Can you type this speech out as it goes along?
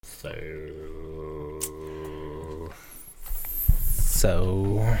What's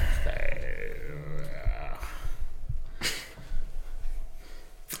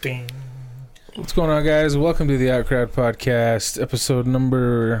going on, guys? Welcome to the Outcrowd Podcast, episode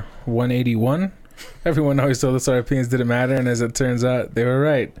number 181. Everyone always told us our opinions didn't matter, and as it turns out, they were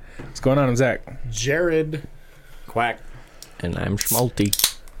right. What's going on? I'm Zach. Jared. Quack. And I'm Schmalti.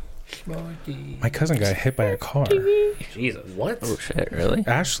 My cousin got hit by a car. Jesus. What? Oh, shit, really?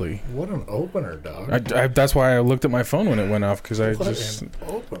 Ashley. What an opener, dog. That's why I looked at my phone when it went off, because I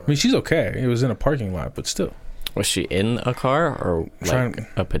opener. mean, she's okay. It was in a parking lot, but still. Was she in a car or like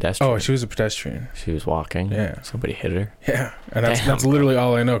a pedestrian? Oh, she was a pedestrian. She was walking? Yeah. Somebody hit her? Yeah. And that's literally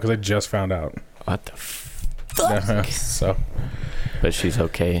all I know, because I just found out. What the fuck? So. But she's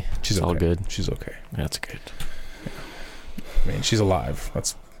okay. She's all okay. good. She's okay. That's good. I mean, she's alive.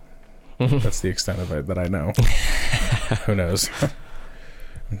 That's the extent of it that I know. Who knows?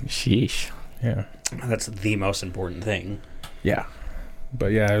 Sheesh. Yeah. That's the most important thing. Yeah.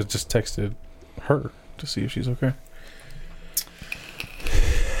 But yeah, I just texted her to see if she's okay.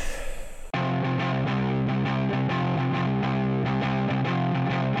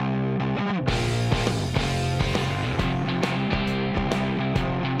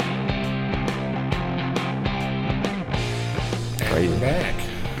 We're back.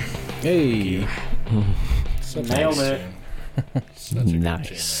 Hey. Nailed it. Such a good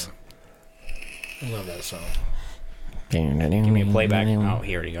Nice. tune, man. I love that song. Give Give me a playback. Oh,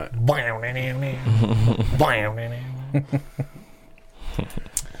 he already got it.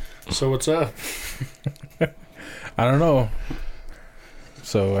 So what's up? I don't know.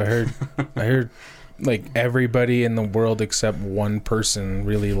 So I heard like everybody in the world except one person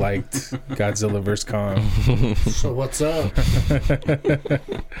really liked Godzilla vs. Kong. So what's up?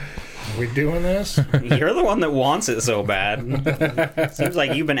 Are we doing this? You're the one that wants it so bad. Seems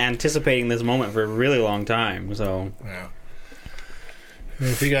like you've been anticipating this moment for a really long time. So Yeah. I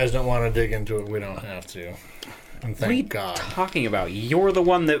mean, if you guys don't want to dig into it, we don't have to. And what are you thank God. talking about? You're the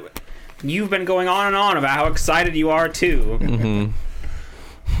one that you've been going on and on about how excited you are too. Mm-hmm.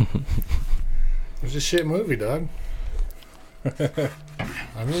 It's a shit movie, dog. I'm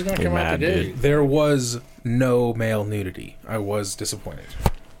really gonna come out mad, today. dude. There was no male nudity. I was disappointed.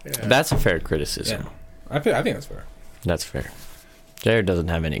 Yeah. That's a fair criticism. I think that's fair. That's fair. Jared doesn't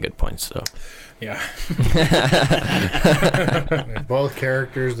have any good points, though. Yeah. Both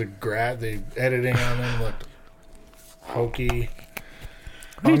characters, the editing on them looked hokey.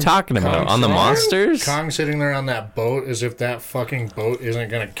 What are you talking about? On the monsters? Kong sitting there on that boat as if that fucking boat isn't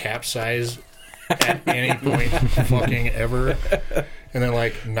going to capsize at any point fucking ever. And then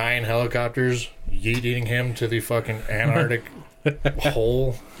like 9 helicopters yeeting him to the fucking Antarctic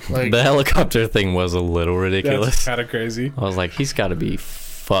hole. Like The helicopter thing was a little ridiculous. That's kind of crazy. I was like, he's got to be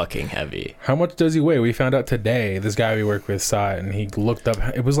fucking heavy. How much does he weigh? We found out today. This guy we work with saw it, and he looked up.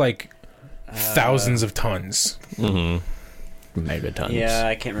 It was like thousands of tons. Mm-hmm. Megatons. Yeah,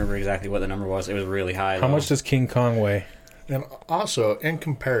 I can't remember exactly what the number was. It was really high. How much does King Kong weigh? And also, in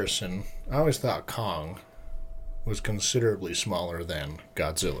comparison, I always thought Kong was considerably smaller than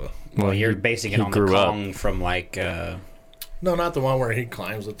Godzilla. Well, you're basing it he on the grew up. Kong from like. No, not the one where he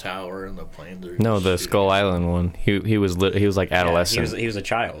climbs the tower and the planes are. No, the shooting. Skull Island one. He was like adolescent. Yeah, he was a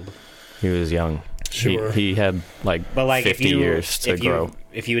child. He was young. Sure. He had like, But like 50 years to grow.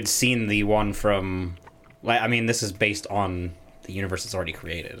 If you had seen the one from, like, I mean, this is based on the universe that's already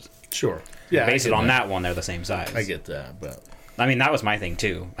created. Sure. Yeah. Based it on that one, they're the same size. I get that, but I mean, that was my thing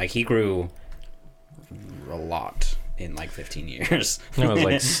too. Like, he grew a lot in like 15 years. No, it was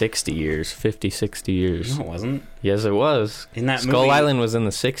like 60 years, 50, 60 years. No, it wasn't. Yes, it was. In that Skull movie, Island was in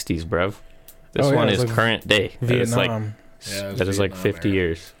the 60s, bruv. This Oh, yeah, one it's is like current day. That is like, Vietnam. that is like 50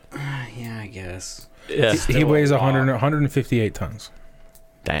 years. yeah, I guess. Yeah. He Still weighs a lot. 158 tons.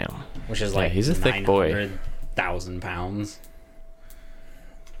 Damn. Which is Yeah, like he's a thick boy. 900,000 pounds.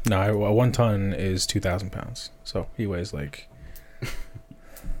 No, 1 ton is 2,000 pounds. So he weighs like.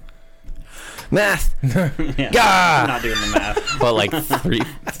 Math! Yeah, Gah! I'm not doing the math. But like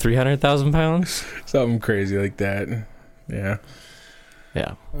 300,000 pounds? Something crazy like that. Yeah.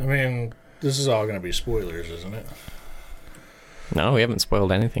 Yeah. I mean, this is all going to be spoilers, isn't it? No, we haven't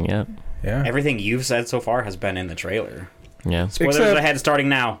spoiled anything yet. Yeah. Everything you've said so far has been in the trailer. Yeah. Spoilers Except- ahead starting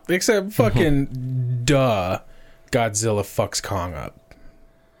now. Except fucking duh. Godzilla fucks Kong up.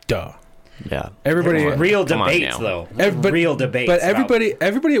 Duh. Yeah. Everybody, Real Come on debates, now. though. Real debates. But about-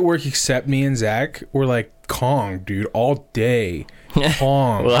 everybody at work except me and Zach were like, Kong, dude, all day.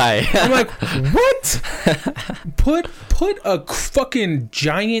 Kong. Why? I'm like, what? Put a fucking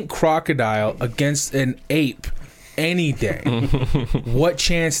giant crocodile against an ape, any day, what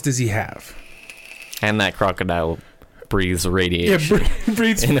chance does he have? And that crocodile breathes radiation. Yeah,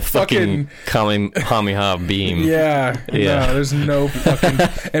 breathes in a fucking Kamehameha beam. Yeah. Yeah. No, there's no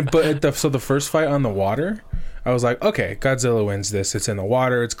fucking. So the first fight on the water, I was like, okay, Godzilla wins this. It's in the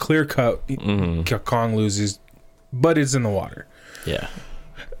water. It's clear cut. Kong loses, but it's in the water. Yeah.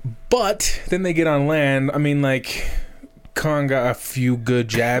 But then they get on land. I mean, like, Kong got a few good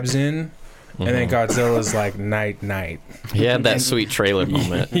jabs in, and then Godzilla's like, night. He had that sweet trailer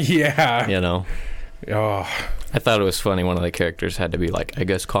moment. Yeah. You know? Oh. I thought it was funny. One of the characters had to be like, I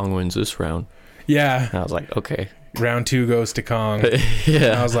guess Kong wins this round. Yeah. And I was like, okay. Round 2 goes to Kong. Yeah.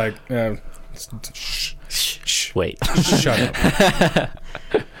 And I was like, wait. Shut up.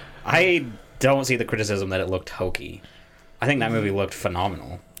 I don't see the criticism that it looked hokey. I think that movie looked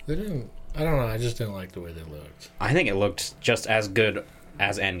phenomenal. They didn't. I don't know. I just didn't like the way they looked. I think it looked just as good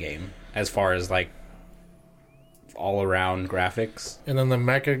as Endgame, as far as like all around graphics. And then the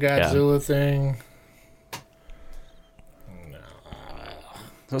Mecha Godzilla thing.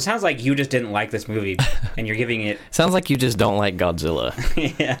 So it sounds like you just didn't like this movie, and you're giving it. Sounds like you just don't like Godzilla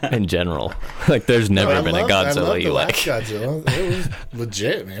Yeah. in general. Like, there's never been a I Godzilla loved you the like. last Godzilla. It was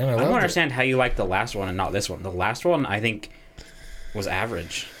legit, man. I I loved don't it. understand how you like the last one and not this one. The last one, I think, was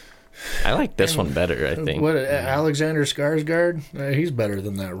average. I like this one better, I think. What Alexander Skarsgård? He's better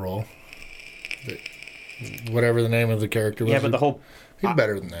than that role. Whatever the name of the character was. Yeah, but he's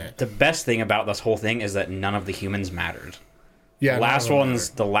better than that. the best thing about this whole thing is that none of the humans mattered. Yeah, The none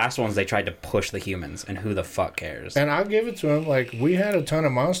of them last ones, they tried to push the humans, and who the fuck cares? mattered. And I'll give it to him. Like, we had a ton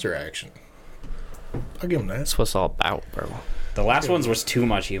of monster action. I'll give him that. That's what it's all about, bro. The last ones was too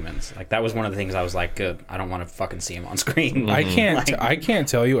much humans. Like, that was one of the things I was like, good. I don't want to fucking see him on screen. I can't. Like- I can't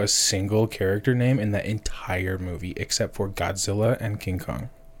tell you a single character name in the entire movie except for Godzilla and King Kong.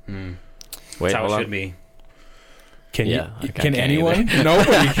 Wait, That's how hold it on. should be. Can Yeah, you? I Can can't anyone?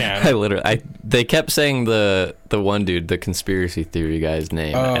 Nobody can. They kept saying the one dude, the conspiracy theory guy's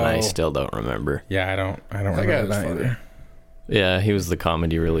name, and I still don't remember. Yeah, I don't That remember guy was that funny. either. Yeah, he was the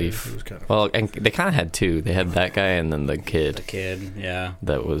comedy relief. He was kind of Well, and they kind of had two. They had that guy and then the The kid kid, yeah.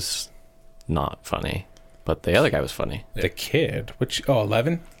 that was not funny, but the other guy was funny. The kid, which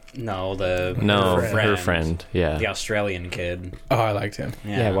 11? No, No, friend. her friend. Yeah. The Australian kid. Oh, I liked him.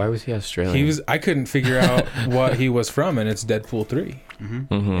 Yeah. Why was he Australian? He was. I couldn't figure out what he was from, and it's Deadpool 3.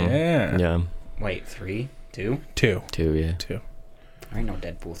 Mhm. Yeah. Yeah. Wait, 3? 2? 2. Two. Yeah. 2. I ain't no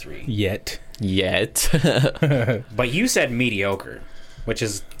Deadpool 3. Yet. Yet. But you said mediocre, which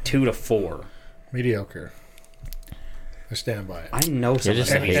is 2 to 4. mediocre. I stand by it. I know some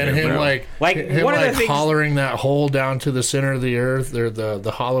just of a that. hater, And him bro. like Like, one of the things- hollering that hole down to the center of the earth, or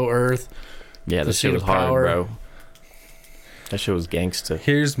the hollow earth. Yeah, The this shit suit was of hard, power. bro. That shit was gangsta.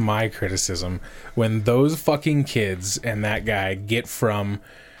 Here's my criticism: when those fucking kids and that guy get from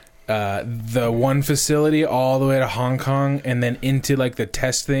the one facility all the way to Hong Kong and then into like the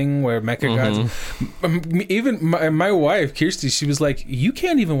test thing where Mecha Gods, even my wife Kirsty, she was like, you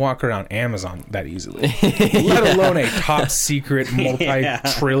can't even walk around Amazon that easily, let alone a top secret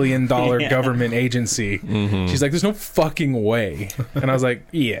multi-trillion dollar government agency. She's like, there's no fucking way. And I was like,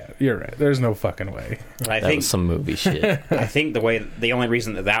 yeah, you're right, there's no fucking way. I That think was some movie shit. I think the only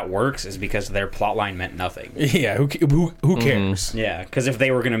reason that works is because their plot line meant nothing. Yeah, who cares? Yeah, because if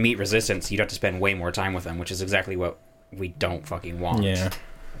they were going to meet resistance, you'd have to spend way more time with them, which is exactly what we don't fucking want. Yeah,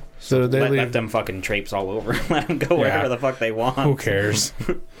 So did they Let leave? them fucking traipse all over. Let them go wherever the fuck they want. who cares?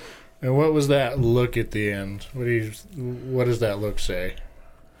 And what was that look at the end? What does that look say?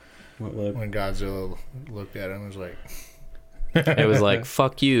 What look? When Godzilla looked at him, it was like, It was like,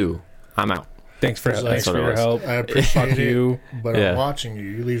 fuck you, I'm out. Thanks for That's thanks what for it your was. help. I appreciate Fuck it, you. but Yeah. I'm watching you.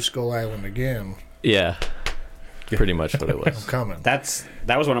 You leave Skull Island again. Yeah. Pretty much what it I'm was. coming. That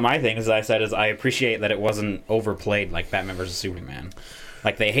was one of my things. I said is I appreciate that it wasn't overplayed like Batman versus Superman.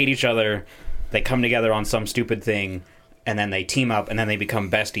 Like, they hate each other, they come together on some stupid thing, and then they team up, and then they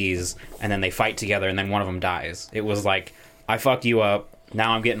become besties, and then they fight together, and then one of them dies. It was like, I fucked you up,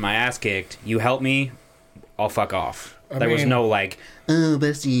 now I'm getting my ass kicked. You help me, I'll fuck off. There was mean- no like, oh,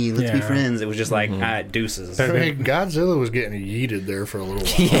 bestie, let's be Yeah. friends. It was just like, deuces. I mean, Godzilla was getting yeeted there for a little while.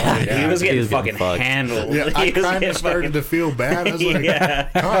 He was getting he was getting fucking fucked. handled. Yeah, I He was kind getting of started to feel bad. I was like, Yeah.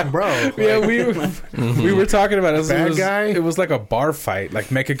 come on, bro. Like, Yeah, we were talking about it. Bad guy? It was like a bar fight. Like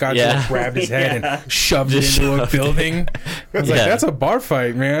Mecha Godzilla Yeah. grabbed his head Yeah. and shoved it Just into a shoved it. building. I was like, Yeah. that's a bar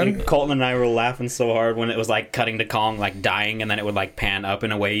fight, man. Colton and I were laughing so hard when it was like cutting to Kong like dying, and then it would like pan up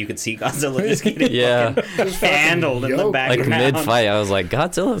in a way you could see Godzilla just getting Yeah. fucking handled in the yoked. Like background. mid fight, I was like,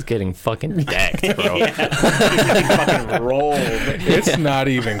 Godzilla's getting fucking decked, bro. Yeah, he's getting fucking rolled. It's not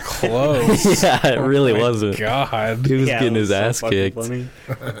even close. Yeah, it really wasn't. God. He was Yeah, getting it his was so ass fucking kicked. funny.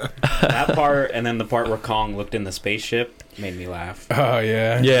 That part, and then the part where Kong looked in the spaceship made me laugh. Oh,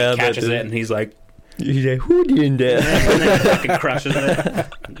 yeah. Yeah, Catches it, and he's like, He's like, who doing that? and then fucking crushes it.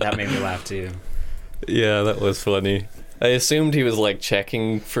 That made me laugh too. Yeah, that was funny. I assumed he was like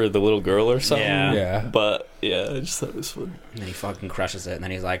checking for the little girl or something. Yeah. Yeah. But yeah, I just thought it was funny. And then he fucking crushes it, and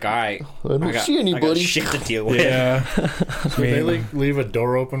then he's like, "All right, I don't I got, see I got anybody." shit to deal with." Yeah. So they leave a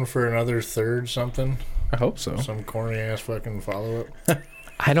door open for another third something? I hope so. Some corny ass fucking follow up?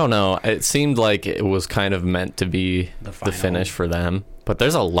 I don't know. It seemed like it was kind of meant to be The the final. finish for them. But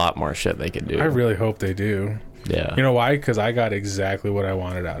there's a lot more shit they could do. I really hope they do. Yeah. You know why? Because I got exactly what I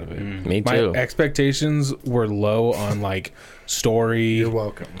wanted out of it. Me My too. expectations were low on like story, You're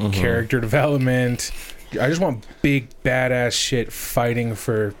welcome. character development. I just want big badass shit fighting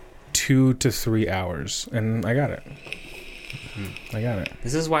for 2 to 3 hours, and I got it. I got it.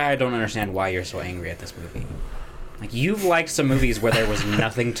 This is why I don't understand why you're so angry at this movie. Like, you've liked some movies where there was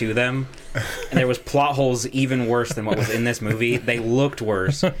nothing to them, and there was plot holes even worse than what was in this movie. They looked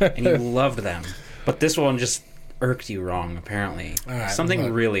worse, and you loved them. But this one just irked you wrong, apparently. All right,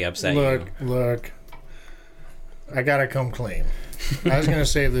 Something really upset you. Look. I gotta come clean. I was gonna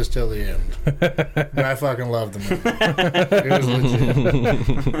save this till the end, but I fucking loved the movie. It was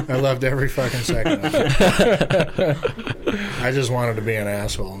legit. I loved every fucking second of it. I just wanted to be an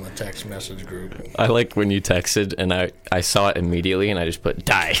asshole in the text message group. I like when you texted and I saw it immediately and I just put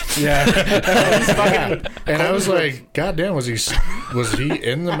die. Yeah. And I was like, God damn, was he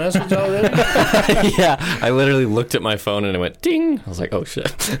in the message already? Yeah. I literally looked at my phone and it went ding. I was like, oh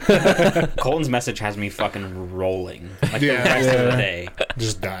shit. Colton's message has me fucking rolling. Like, Yeah. the rest of the day.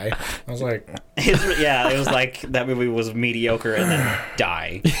 Just die. I was like, It was like that movie was mediocre and then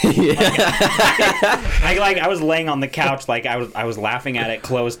die. I was laying on the couch, like I was laughing at it,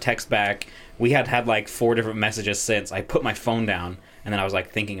 closed, text back. We had like 4 different messages since. I put my phone down, and then I was like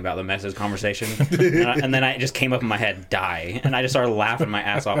thinking about the message conversation, and then it just came up in my head, die, and I just started laughing my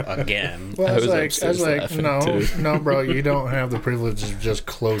ass off again. well, I was like, upstairs laughing, no, too. no, bro, you don't have the privilege of just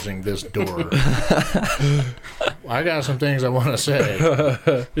closing this door. I got some things I want to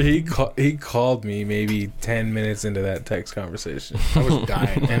say. He called me maybe 10 minutes into that text conversation, I was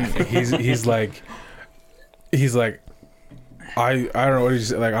dying. and he's like, I don't know what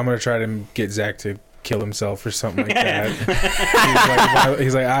he's like. I'm gonna try to get Zach to kill himself or something like that.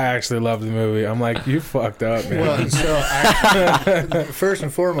 he's like, I actually love the movie. I'm like, you fucked up, man. Well, so first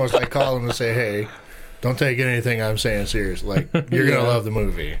and foremost, I call him and say, hey, don't take anything I'm saying serious. Like, you're going to love the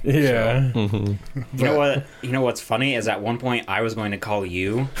movie. Yeah. You know what? You know what's funny is at one point I was going to call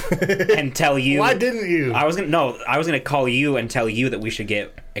you and tell you. Why didn't you? I was gonna call you and tell you that we should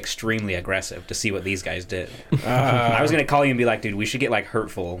get extremely aggressive to see what these guys did. I was gonna call you and be like, dude, we should get like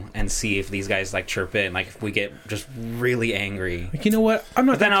hurtful and see if these guys like chirp in, like if we get just really angry. Like, you know what? I'm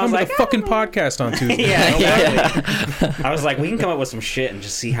not then gonna I was come to like, the fucking podcast on Tuesday. Yeah, exactly. I was like, we can come up with some shit and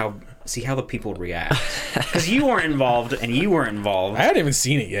just see how the people react. Because you weren't involved and you weren't involved. I hadn't even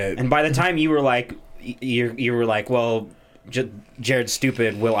seen it yet. And by the time you were like, you were like, well, Jared's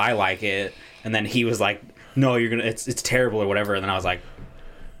stupid. Will I like it? And then he was like, no, you're gonna. It's terrible or whatever. And then I was like,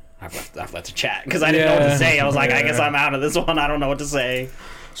 I've left to chat because I didn't know what to say. I was like, I guess I'm out of this one. I don't know what to say.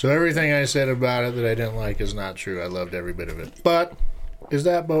 So everything I said about it that I didn't like is not true. I loved every bit of it. But is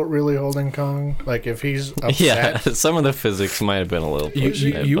that boat really holding Kong? Like, if he's upset... Yeah, some of the physics might have been a little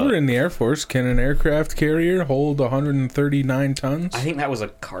pushy. You were in the Air Force. Can an aircraft carrier hold 139 tons? I think that was a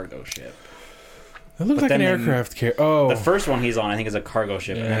cargo ship. It looked like an aircraft carrier. Oh. The first one he's on, I think, is a cargo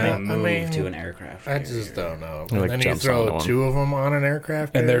ship, and then they move to an aircraft carrier. I just don't know. Like And then you jumps throw onto 2 of them on an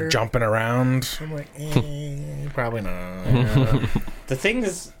aircraft and carrier. they're jumping around. I'm like, probably not. Yeah. The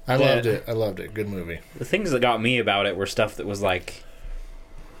things I loved it. I loved it. Good movie. The things that got me about it were stuff that was like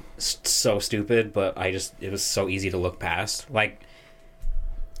so stupid, but it was so easy to look past. Like,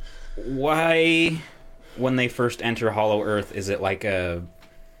 why, when they first enter Hollow Earth, is it like a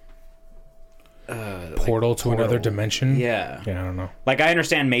portal to another dimension? Yeah. Yeah, I don't know. Like, I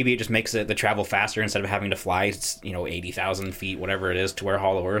understand maybe it just makes it the travel faster instead of having to fly, 80,000 feet, whatever it is, to where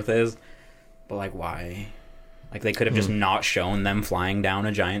Hollow Earth is. But, like, why? Like, they could have just not shown them flying down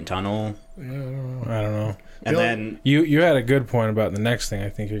a giant tunnel. Yeah, I don't know. I don't know. And then... You had a good point about the next thing I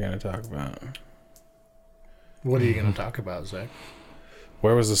think you're going to talk about. What are you going to talk about, Zach?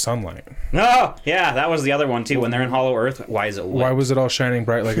 Where was the sunlight? No! Yeah, that was the other one, too. When they're in Hollow Earth, why is it lit? Why was it all shining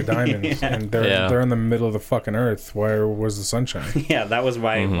bright like a diamond? Yeah. And they're in the middle of the fucking earth. Where was the sunshine? Yeah, that was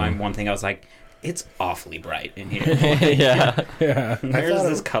my one thing. I was like, it's awfully bright in here. Yeah. Yeah. Where is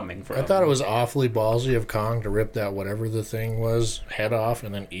this coming from? I thought it was awfully ballsy of Kong to rip that whatever the thing was head off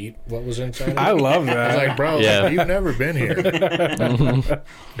and then eat what was inside it. I love I was that. like, bro, Yeah. you've never been here.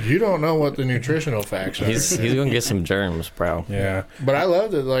 You don't know what the nutritional facts are. He's gonna get some germs, bro. Yeah. But I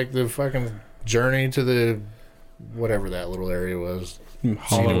loved it, like the fucking journey to the whatever that little area was.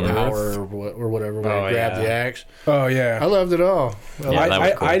 Hollow Seed of Earth. power or whatever, where he grabbed the axe. Oh I yeah. loved it all. Yeah, that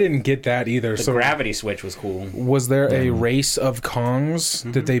was cool. I didn't get that either. The So gravity switch was cool. was there a race of Kongs?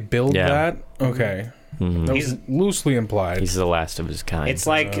 Did they build Yeah. that? Okay. Mhm. That was He's- loosely implied. He's the last of his kind. It's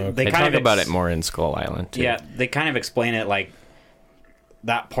like Okay. they they kind talk of about it more in Skull Island, too. Yeah, they kind of explain it like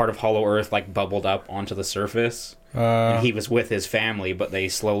that part of Hollow Earth like bubbled up onto the surface. And he was with his family, but they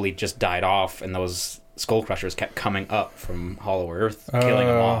slowly just died off, and those skull crushers kept coming up from Hollow Earth, killing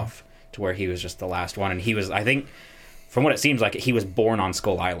him off to where he was just the last one. And he was, I think, from what it seems like, he was born on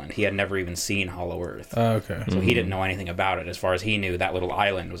Skull Island. He had never even seen Hollow Earth. Okay. So he didn't know anything about it. As far as he knew, that little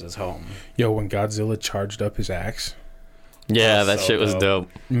island was his home. Yo, when Godzilla charged up his axe, Yeah, Oh, that so shit was dope. dope.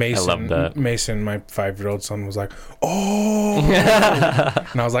 Mason, I love that. Mason, my 5-year-old son, was like, "Oh,"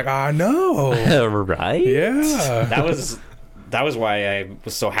 and I was like, "Ah, no, Right? yeah." That was why I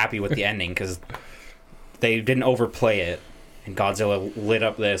was so happy with the ending, because they didn't overplay it, and Godzilla lit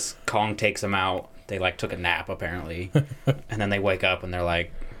up this. Kong takes him out. They like took a nap apparently, and then they wake up and they're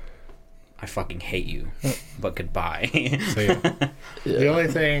like, "I fucking hate you, but goodbye." So, yeah. The only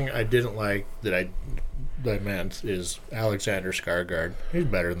thing I didn't like that I meant is Alexander Skarsgård. He's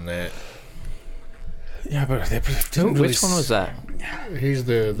better than that. Yeah, but they didn't really Which one was that? He's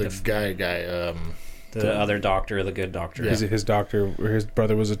the guy. The other doctor, the good doctor. His doctor, or his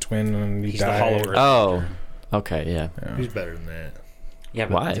brother was a twin, and he He's the died. Hollow Earth. Oh, okay, yeah. He's better than that. Yeah,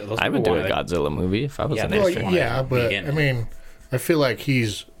 but Why? those I would people do a wanted- Godzilla movie if I was Yeah, an they Well, just extra. wanna yeah, but be in I it. mean, I feel like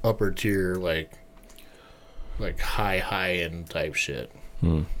he's upper tier, like high end type shit.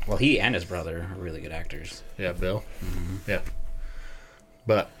 Well, he and his brother are really good actors. Yeah, Bill. Yeah,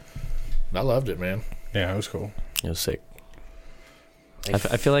 but I loved it, man. Yeah, it was cool. It was sick. I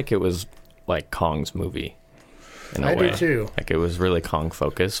feel like it was like Kong's movie. In a I way. do too. Like it was really Kong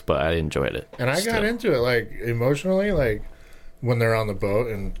focused, but I enjoyed it. And I got still. into it, like, emotionally, like, when they're on the boat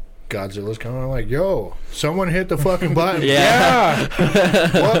and Godzilla's coming, I'm like, yo, someone hit the fucking button. Yeah.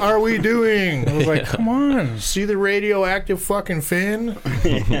 What are we doing? I was like, "Come on, See the radioactive fucking fin?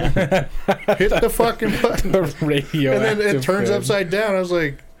 Hit the fucking button. radio." And then it turns upside down. I was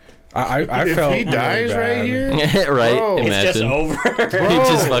like, I if felt he dies really right bad. here? Right? Bro. It's It's just Imagine. over. He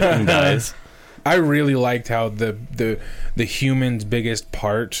just fucking dies. I really liked how the human's biggest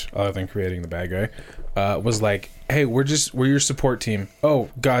part, other than creating the bad guy, was like, "Hey, we're your support team. Oh,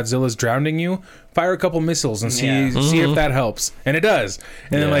 Godzilla's drowning you. Fire a couple missiles and see if that helps." And it does.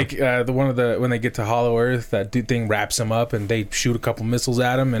 And then Yeah. when they get to Hollow Earth, that dude thing wraps him up and they shoot a couple missiles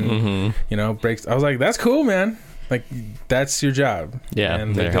at him and breaks. I was like, "That's cool, man. Like that's your job." Yeah,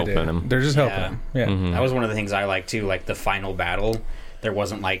 and they're did helping it. him. They're just helping Yeah. him. Yeah. That was one of the things I liked too. Like the final battle, there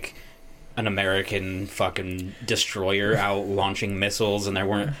wasn't like an American fucking destroyer out launching missiles, and there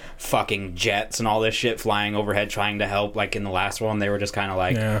weren't fucking jets and all this shit flying overhead trying to help. Like in the last one, they were just kind of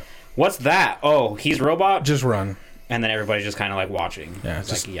like, Yeah. "What's that? Oh, he's a robot." Just run. And then everybody's just kind of like watching. Yeah. It's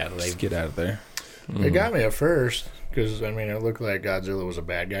Just, like they just get out of there. It got me at first, because, I mean, it looked like Godzilla was a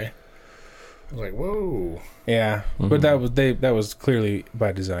bad guy. I was like, whoa. Yeah, but that was clearly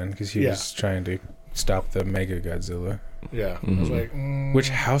by design because he Yeah. was trying to stop the Mega Godzilla. Yeah. I was like, Which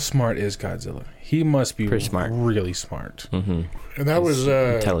how smart is Godzilla? He must be Pretty smart. really smart. and that was,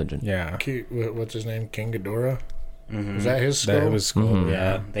 Intelligent. Yeah, what's his name? King Ghidorah? Mhm. Was that his skull? that was cool.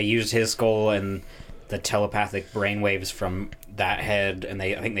 Yeah, they used his skull and the telepathic brainwaves from that head, and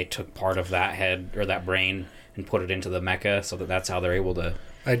I think they took part of that head or that brain and put it into the mecha, so that's how they're able to.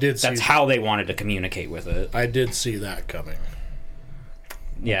 I did see. That's how they wanted to communicate with it. I did see that coming.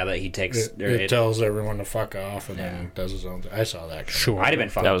 Yeah, that he takes. It tells everyone to fuck off and then does his own thing. I saw that coming. Sure. I'd have been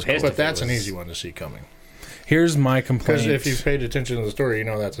fucking That was pissed. cool. if But it that's an was- easy one to see coming. Here's my Because complaint. if you've paid attention to the story, you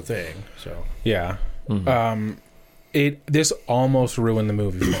know that's a thing. So Yeah. This almost ruined the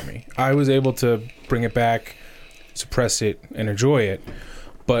movie for me. I was able to bring it back, suppress it, and enjoy it.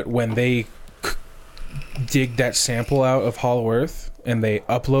 But when they dig that sample out of Hollow Earth and they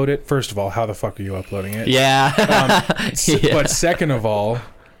upload it, first of all, how the fuck are you uploading it? Yeah. Yeah. But second of all,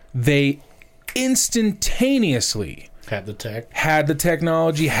 they instantaneously had the tech. had the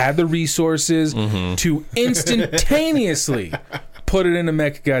technology, had the resources to instantaneously put it into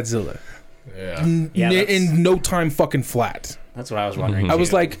Mechagodzilla. Yeah. Yeah, that's- In no time fucking flat. That's what I was wondering. I was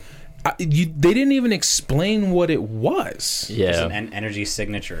too. like, they didn't even explain what it was. It's Yeah. an energy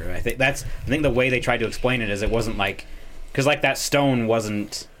signature. I think the way they tried to explain it is it wasn't like, because like that stone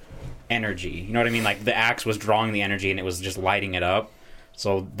wasn't energy. You know what I mean? Like the axe was drawing the energy and it was just lighting it up.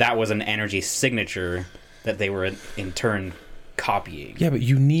 So that was an energy signature that they were in turn copying. Yeah, but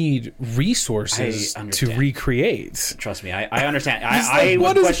you need resources I to understand. recreate. Trust me, I understand. like, I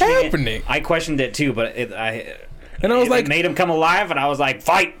what was is questioning happening? It. I questioned it too, but And I was like, it made him come alive, and I was like,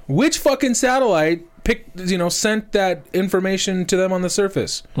 fight! which fucking satellite sent that information to them on the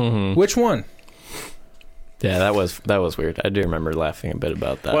surface? Mm-hmm. Which one? Yeah, that was weird. I do remember laughing a bit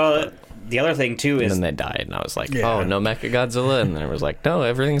about that. Well, but- the other thing too and is then they died, and I was like, Yeah. "Oh, no Mecha Godzilla," and then it was like, "No,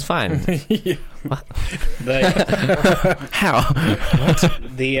 everything's fine." the How?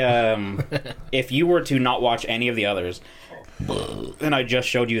 if you were to not watch any of the others, and I just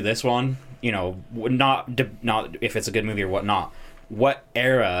showed you this one, not if it's a good movie or whatnot, what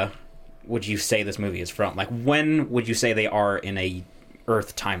era would you say this movie is from? Like, when would you say they are in a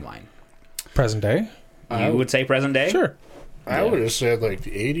Earth timeline? Present day? You would say present day? Sure. I would have said like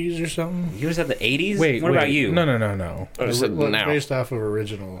the 80s or something. You would have said the 80s? Wait, what about you? No. Now. Based off of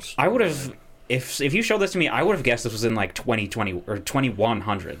originals. I would have, if you showed this to me, I would have guessed this was in like 2020 or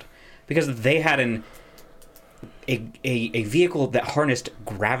 2100, because they had a vehicle that harnessed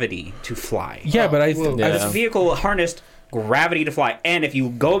gravity to fly. Yeah, but well, This vehicle harnessed gravity to fly, and if you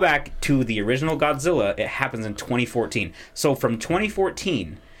go back to the original Godzilla, it happens in 2014. So from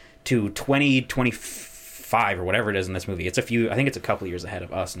 2014 to 2025 or whatever it is in this movie, I think it's a couple years ahead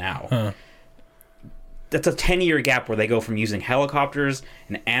of us now. Huh. That's a 10-year gap where they go from using helicopters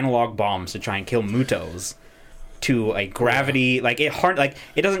and analog bombs to try and kill Mutos to a gravity,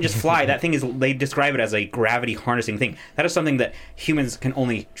 it doesn't just fly. That thing they describe it as a gravity harnessing thing. That is something that humans can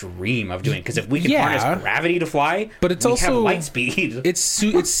only dream of doing, because if we can harness gravity to fly, but it's we also have light speed. It's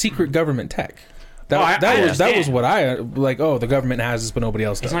secret government tech. I That was understand. what I like. Oh, the government has this, but nobody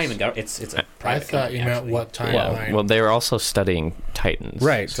else does. It's not even it's a I private thought company, you meant actually. what timeline. Yeah. Well, they were also studying Titans,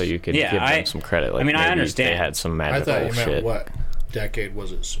 Right. So you could Yeah, give them some credit. Like, I mean, I maybe understand. they had some I magical thought you meant shit. what decade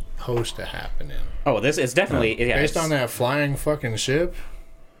was it supposed to happen in? Oh, this is definitely Based on that flying fucking ship?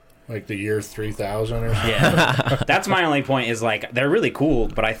 Like the year 3000 or something? Yeah, that's my only point. Is like, they're really cool,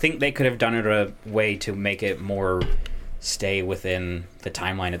 but I think they could have done it a way to make it more stay within the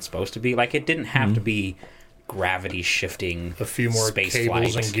timeline it's supposed to be. Like, it didn't have to be gravity shifting. A few more space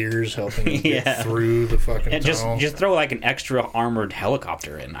cables flight. and gears helping you Yeah. get through the fucking And tunnel. just throw like an extra armored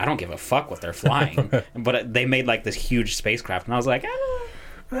helicopter in. I don't give a fuck what they're flying. But they made like this huge spacecraft, and I was like,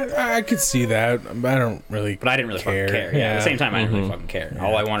 I could see that. I don't really. but I didn't really fucking care. Yeah. At the same time, I didn't really fucking care. Yeah.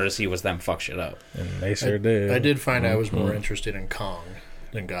 All I wanted to see was them fuck shit up. And they sure did. I did find I was more interested in Kong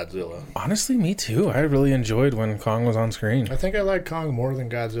than Godzilla. Honestly, me too. I really enjoyed when Kong was on screen. I think I like Kong more than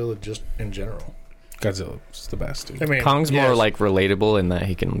Godzilla just in general. Godzilla's the best, dude. I mean, Kong's more yes, like relatable in that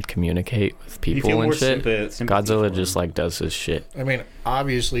he can communicate with You feel people more and shit. sympathy Godzilla for just him. like does his shit. I mean,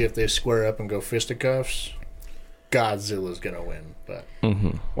 obviously, if they square up and go fisticuffs, Godzilla's gonna win. But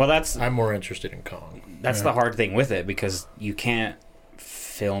Well, that's I'm more interested in Kong. the hard thing with it, because you can't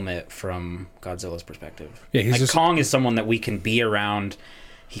film it from Godzilla's perspective. Yeah, he's like, just- Kong is someone that we can be around.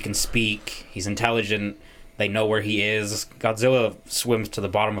 He can speak. He's intelligent. They know where he is. Godzilla swims to the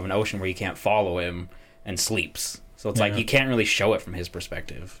bottom of an ocean where you can't follow him and sleeps. So it's like Yeah. you can't really show it from his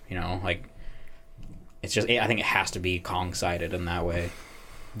perspective. Like, it's just, I think it has to be Kong-sided in that way.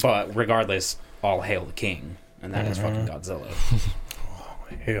 But regardless, all hail the king, and that is fucking Godzilla.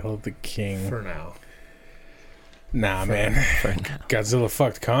 Hail the king. For now. Nah, man. Godzilla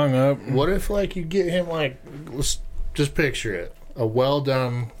fucked Kong up. What if like you get him like, let's just picture it, a well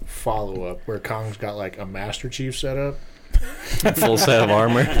done follow up where Kong's got like a Master Chief setup. Full set of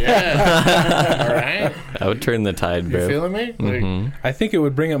armor. Yeah. All right. I would turn the tide, You bro. feeling me? Like, I think it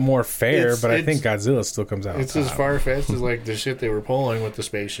would bring it more fair, It's- but I it's- think Godzilla still comes out. it's on as top. far fetched as like the shit they were pulling with the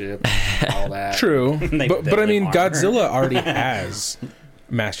spaceship, and all that. True, They but built I mean, him armor. Godzilla already has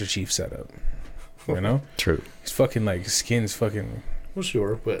Master Chief set up. You know, True. he's fucking like his skin's fucking. Well,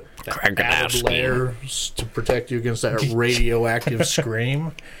 sure, but that Crocodile added skin. layer to protect you against that radioactive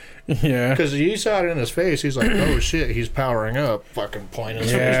scream. Yeah, Because you saw it in his face. He's like, "Oh shit, he's powering up." Fucking pointing.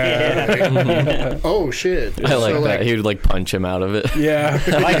 yeah, Oh shit. I like So, that. He would like punch him out of it. yeah.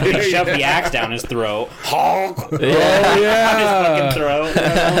 I like when he shoved the axe down his throat. Honk! Oh yeah, Fucking throat.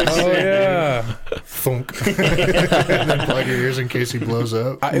 oh yeah. thunk. And then plug your ears in case he blows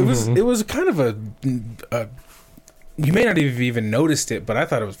up. It was kind of a. You may not have even noticed it, but I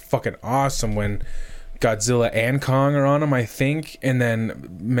thought it was fucking awesome when Godzilla and Kong are on him, I think, and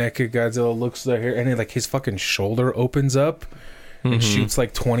then Mecha Godzilla looks there and like his fucking shoulder opens up, and shoots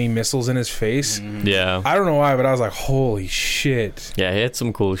like 20 missiles in his face. Yeah. I don't know why, but I was like, holy shit. Yeah, he had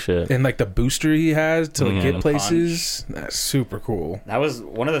some cool shit. And like the booster he has to like, get The places, that's super cool. That was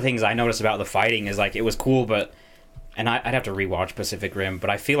one of the things I noticed about the fighting is like it was cool, but and I'd have to rewatch Pacific Rim, but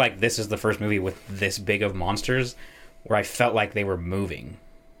I feel like this is the first movie with this big of monsters where I felt like they were moving.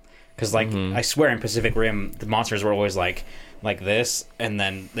 Because like I swear in Pacific Rim the monsters were always like this, and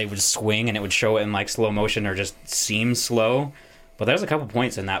then they would swing and it would show it in like slow motion or just seem slow. But there's a couple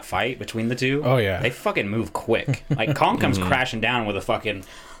points in that fight between the two. Oh yeah, they fucking move quick. Like Kong comes crashing down with a fucking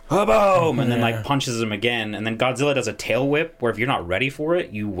boom, and then like punches him again, and then Godzilla does a tail whip where if you're not ready for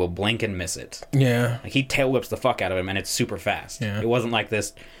it, you will blink and miss it. Yeah, like he tail whips the fuck out of him, and it's super fast. Yeah. It wasn't like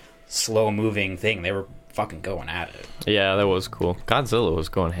this slow moving thing. They were fucking going at it. Yeah, that was cool. Godzilla was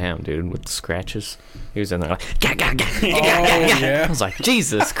going ham, dude, with the scratches. He was in there like, gah, gah, gah. oh yeah. I was like,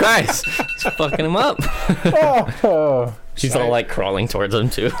 Jesus Christ, he's fucking him up. He's all like crawling towards him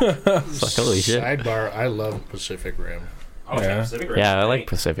too. It's like, holy shit. Sidebar, I love Pacific Rim. Oh Yeah. Pacific Rim's Yeah, I like great.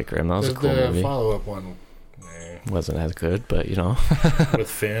 Pacific Rim. That was a The, cool the movie. follow-up one Wasn't as good, but you know. with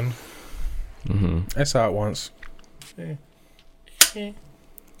Finn. I saw it once.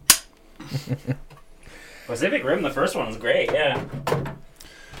 Pacific Rim, the first one was great. Yeah.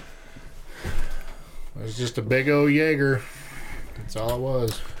 It was just a big old Jaeger. That's all it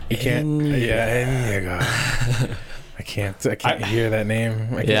was. You can't. Yeah, and I can't hear that name.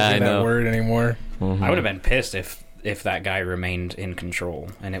 I can't Yeah, hear I that know. word anymore. I would have been pissed if that guy remained in control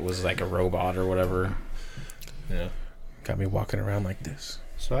and it was like a robot or whatever. Yeah. Got me walking around like this.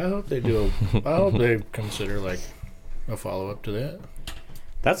 So I hope they do. I hope they consider like a follow-up to that.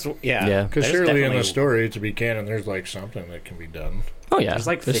 That's yeah. Yeah. Because There's surely in definitely- the story, to be canon, there's like something that can be done. Oh yeah, There's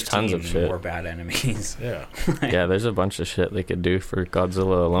like 15 tons of shit. more bad enemies. Yeah. Yeah, there's a bunch of shit they could do for Godzilla Can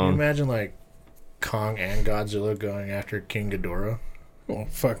you alone. imagine like Kong and Godzilla going after King Ghidorah? Well,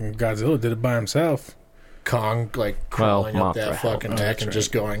 fucking Godzilla did it by himself. Kong like crawling up that Mothra fucking helped. neck That's and right.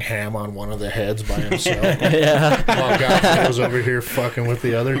 just going ham on one of the heads by himself. Yeah. While Godzilla's over here fucking with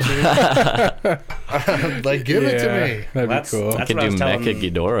the other two. Like, give it to me. That'd That's- be cool. that's Could what I do was telling-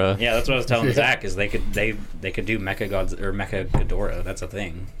 Mecha Ghidorah. Yeah, that's what I was telling Yeah. Zach. Is they could do Mecha Gods or Mecha Ghidorah. That's a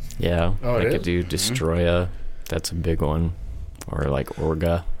thing. Yeah. Oh, it they is? could do Destroya. That's a big one. Or like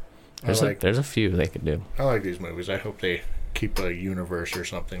Orga. There's like- a few they could do. I like these movies. I hope they keep a universe or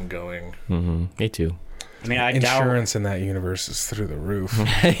something going. Me too. I mean, I doubt. Insurance in that universe is through the roof.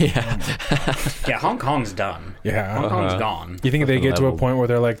 Yeah. Yeah, Hong Kong's done. Yeah. Hong Kong's gone. You think they Fucking get to a leveled. point where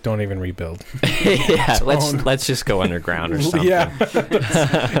they're like, don't even rebuild? Yeah. Let's just go underground or something. Yeah.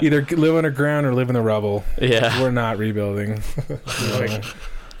 Either live underground or live in the rubble. Yeah. We're not rebuilding. Like,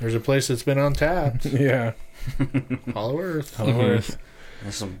 there's a place that's been untapped. Yeah. Hollow Earth. Hollow Earth.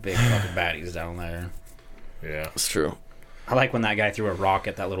 There's some big fucking baddies down there. Yeah. It's true. I like when that guy threw a rock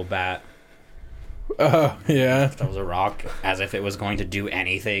at that little bat. Oh, yeah. That was a rock as if it was going to do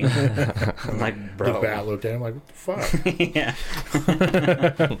anything. I'm like, The bro. bat looked at him like, what the fuck? Yeah.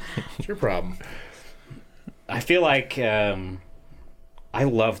 What's your problem? I feel like I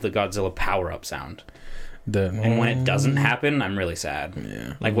love the Godzilla power up sound. And when it doesn't happen, I'm really sad.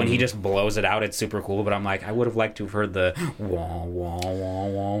 Yeah. Like when he just blows it out, it's super cool. But I'm like, I would have liked to have heard the wah wah wah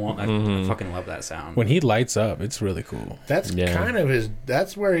wah wah. I fucking love that sound. When he lights up, it's really cool. That's Yeah. kind of his.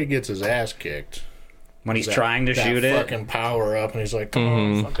 That's where he gets his ass kicked. When he's That- trying to that shoot it, fucking power up, and he's like, "Come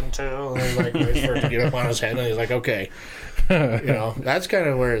on, fucking tail!" And he's like, waits for it to get up on his head, and he's like, "Okay." You know, that's kind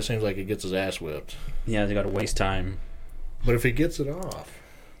of where it seems like he gets his ass whipped. yeah, you got to waste time. But if he gets it off,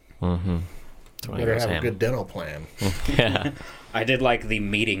 better have a good dental plan. Yeah. I did like the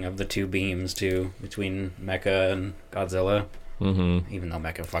meeting of the two beams too between Mecha and Godzilla. Even though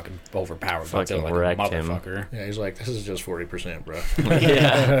Mecha fucking overpowered Fucking Godzilla like a wrecked him. motherfucker. Yeah, he's like, "This is just 40%, bro.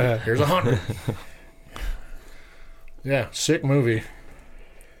 Yeah. Here's 100." Yeah, sick movie.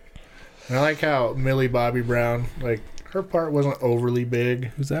 And I like how Millie Bobby Brown, like, her part wasn't overly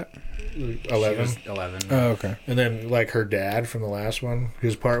big. Who's that? 11. She was 11. Oh, okay. And then, like, her dad from the last one,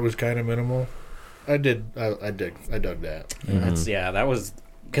 his part was kind of minimal. I dug that. That was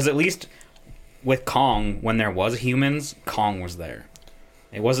because at least with Kong, when there was humans, Kong was there.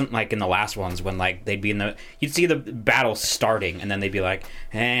 It wasn't like in the last ones when like they'd be in the you'd see the battle starting and then they'd be like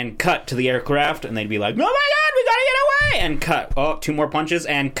and cut to the aircraft and they'd be like, oh my god, we gotta get away, and cut. Oh, 2 more punches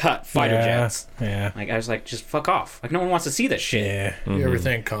and cut fighter jets. Yeah. Like I was like, just fuck off. Like no one wants to see this shit. Yeah. You ever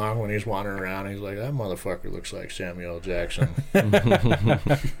think Kong, when he's wandering around, he's like, that motherfucker looks like Samuel L. Jackson. I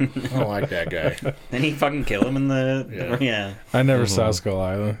don't like that guy. Then he fucking kill him in the yeah. I never saw Skull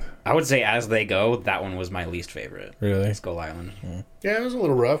Island. I would say As They Go, that one was my least favorite. Really? Skull Island. Yeah, it was a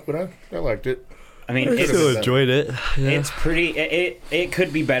little rough, but I liked it. I mean, I still enjoyed it. it's pretty. It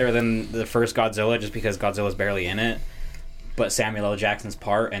could be better than the first Godzilla, just because Godzilla's barely in it. But Samuel L. Jackson's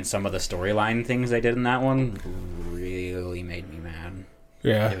part and some of the storyline things they did in that one really made me mad.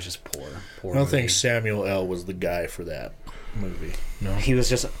 Yeah. It was just poor. I don't think Samuel L. was the guy for that movie. No. He was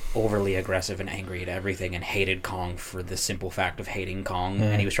just overly aggressive and angry at everything and hated Kong for the simple fact of hating Kong.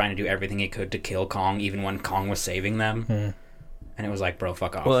 And he was trying to do everything he could to kill Kong, even when Kong was saving them. And it was like, bro,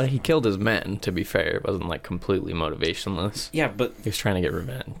 fuck off. Well, he killed his men, to be fair. It wasn't like completely motivationless. Yeah, but He was trying to get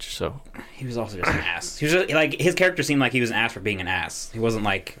revenge, so. he was also just an ass. He was just, like, his character seemed like he was an ass for being an ass. He wasn't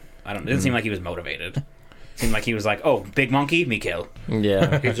like, it didn't seem like he was motivated. It seemed like he was like, oh, big monkey, me kill.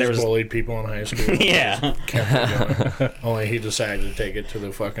 Yeah. He just bullied people in high school. Yeah. Kept it going. Only he decided to take it to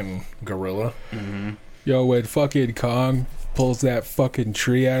the fucking gorilla. Yo, when fucking Kong pulls that fucking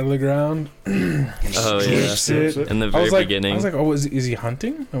tree out of the ground, Oh, yeah. keeps it. In the I very was like, beginning. I was like, oh, is he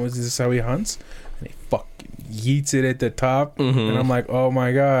hunting? Oh, is this how he hunts? And he fucking yeets it at the top, and I'm like, oh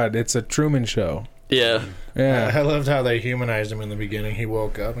my god, it's a Truman Show. Yeah. Yeah, I loved how they humanized him in the beginning. He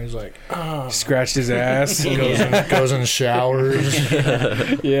woke up and he's like, scratched his ass. goes and showers.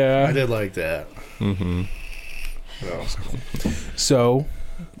 I Yeah. did like that. Mm-hmm. So,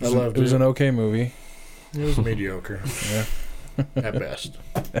 I loved it was it. an okay movie. It was mediocre Yeah. at best.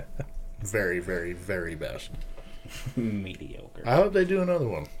 Very, very, very best. Mediocre. I hope they do another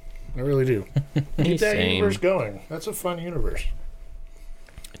one. I really do. Keep that Same. universe going. That's a fun universe.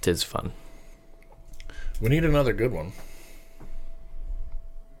 It is fun. We need another good one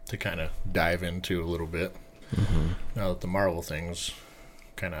to kind of dive into a little bit. Now that the Marvel thing's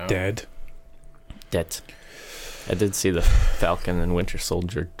kind of out. Dead. Yet. I did see the Falcon and Winter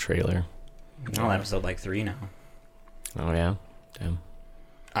Soldier trailer. I'm on episode like 3 now. Oh, yeah? Damn.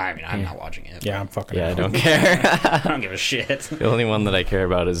 I mean, I'm not watching it. Yeah, I'm fucking. Yeah, I out. don't care. I don't give a shit. The only one that I care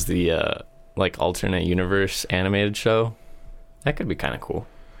about is the, like, alternate universe animated show. That could be kind of cool.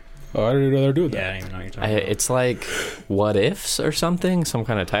 Oh, I didn't know they were doing Yeah, I that. don't even know what you're talking about. It's like What Ifs or something, some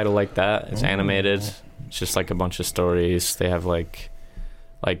kind of title like that. It's animated. It's just like a bunch of stories. They have like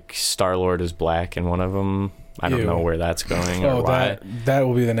Star-Lord is black in one of them. I don't Ew. know where that's going or Oh, why. that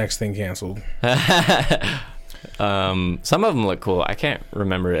will be the next thing canceled. Some of them look cool. I can't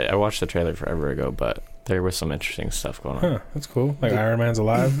remember it. I watched the trailer forever ago, but there was some interesting stuff going on. Huh, that's cool. Like Iron Man's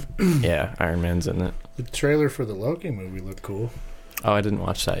alive. Yeah, Iron Man's in it. The trailer for the Loki movie looked cool. Oh, I didn't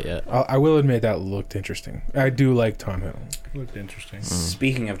watch that yet. I will admit that looked interesting. I do like Tom Hiddleston. Looked interesting.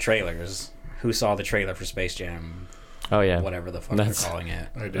 Speaking of trailers, who saw the trailer for Space Jam? Oh, yeah. Whatever the fuck That's- they're calling it.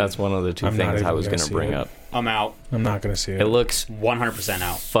 I did. That's one of the two I'm not things I even was gonna going to see bring it. up. I'm out. I'm not gonna see it. It looks 100%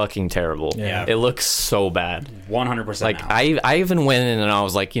 out. fucking terrible. Yeah. It looks so bad. 100% Like, out. I even went in and I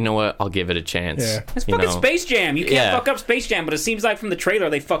was like, you know what? I'll give it a chance. Yeah. It's You fucking know? Space Jam. You can't Yeah. fuck up Space Jam, but it seems like from the trailer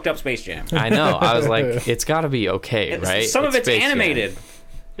they fucked up Space Jam. I know. I was like, it's got to be okay, right? Some of it's Space Jam. animated.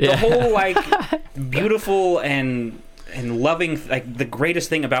 The Yeah. whole like beautiful and loving, like the greatest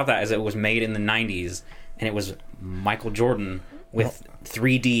thing about that is it was made in the 90s and it was Michael Jordan with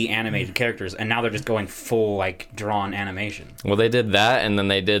 3D animated characters, and now they're just going full like drawn animation. Well, they did that, and then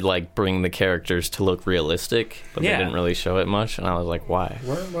they did like bring the characters to look realistic, but Yeah. they didn't really show it much. And I was like, why?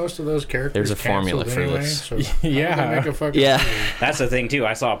 Weren't most of those characters There's a formula canceled for anyway? this. So how did Yeah. they make a fucking Yeah. movie? That's the thing too.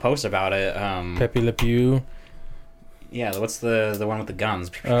 I saw a post about it. Pepe Le Pew. Yeah, what's the one with the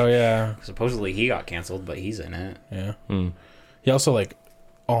guns? Oh yeah, Supposedly he got canceled, but he's in it. yeah. Hmm. He also like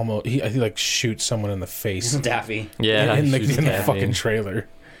almost. I think like shoots someone in the face. Daffy. Yeah, in the he shoots in the Daffy fucking trailer.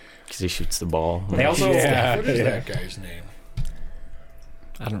 because he shoots the ball. They also Yeah. What is yeah. that guy's name?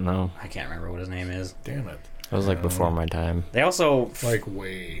 I don't know. I can't remember what his name is. Damn it. It was like before my time. They also Like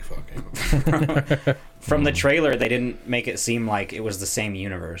way fucking. from the trailer they didn't make it seem like it was the same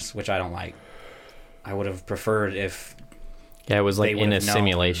universe, which I don't like. I would have preferred if Yeah, it was like They in a would've known.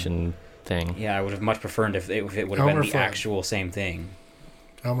 simulation thing. yeah, I would have much preferred if it would have been Elmer the Fudd. actual same thing.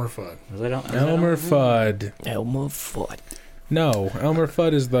 Elmer Fudd. Was it Elmer Fudd. Elmer Fudd. No, Elmer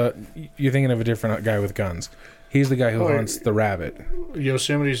Fudd is the. You're thinking of a different guy with guns. He's the guy who Oh, hunts the rabbit.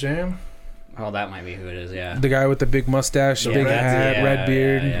 Yosemite Sam? Oh, that might be who it is. Yeah. The guy with the big mustache, Yeah, big that's- hat, yeah, red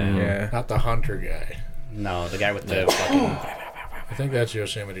beard. yeah, Yeah. Not the hunter guy. No, the guy with the fucking I think that's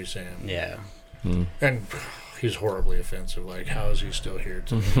Yosemite Sam. yeah. And he's horribly offensive. Like, how is he still here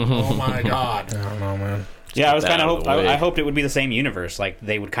today? Oh my god. I don't know, man. Yeah, I was get that kind out of of the way. I hoped it would be the same universe. Like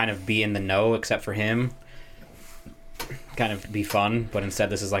they would kind of be in the know, except for him. Kind of be fun, but instead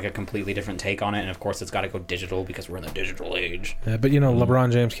this is like a completely different take on it. And of course, it's got to go digital because we're in the digital age. But you know,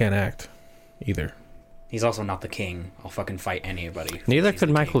 LeBron James can't act either. He's also not the king. I'll fucking fight anybody. Neither He's could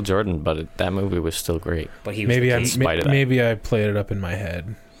the Michael king. Jordan, but that movie was still great. But he was Maybe the I king. spite of that. maybe I played it up in my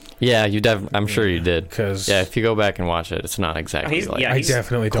head. Yeah, I'm sure you did. Because Yeah, if you go back and watch it, it's not exactly He's- like yeah, I he's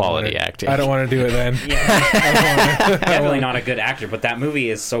definitely don't quality wanna, acting. I don't want to do it then. Yeah, definitely not a good actor, but that movie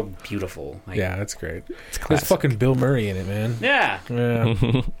is so beautiful. Like, Yeah, that's great. It's There's classic. fucking Bill Murray in it, man. yeah.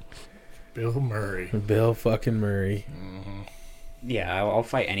 Yeah, Bill Murray. Bill fucking Murray. Yeah, I'll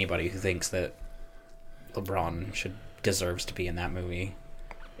fight anybody who thinks that LeBron deserves to be in that movie.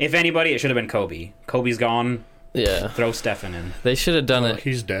 If anybody, it should have been Kobe. Kobe's gone. Yeah, Throw Stephen in. they should have done Well, it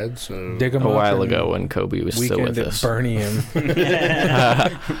he's dead, so Dig him a up while and ago when Kobe was still Weekend with at us. Birmingham.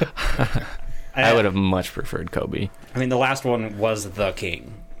 I would have much preferred Kobe. I mean, the last one was the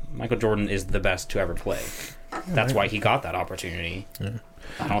king. Michael Jordan is the best to ever play. That's why he got that opportunity. Yeah.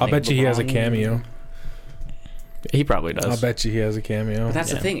 I'll I'll bet you he has a cameo. He probably does. I'll bet you he has a cameo. But that's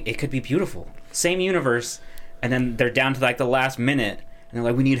the Yeah. thing. It could be beautiful. Same universe, and then they're down to like the last minute, and they're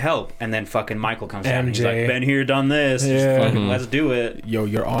like, "We need help," and then fucking Michael comes down. And he's MJ. like, "Been here, done this. Just Yeah. fucking let's do it." Yo,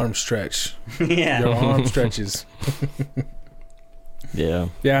 your arm stretch. Yeah. Your arm stretches. Yeah,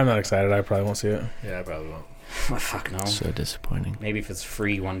 Yeah, I'm not excited. I probably won't see it. yeah, I probably won't. Oh, fuck no. so disappointing. Maybe if it's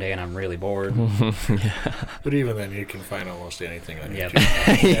free one day and I'm really bored. But even then, you can find almost anything on Yeah.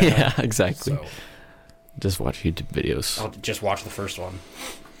 YouTube. Yeah, exactly. So, Just watch YouTube videos. I'll just watch the first one.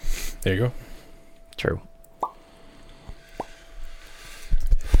 There you go. True.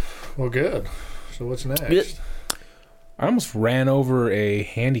 well, good. So what's next? Yeah. I almost ran over a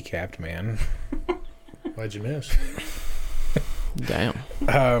handicapped man. Why'd you miss? Damn.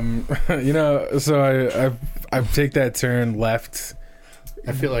 So I take that turn left.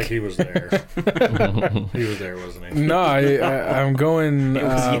 I feel like he was there. He was there, wasn't he? No, I'm going. It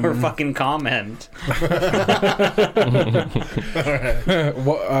was your fucking comment.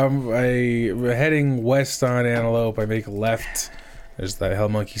 I'm heading west on Antelope. I make a left. There's the Hell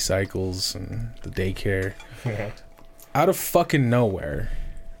Monkey Cycles and the daycare. Out of fucking nowhere,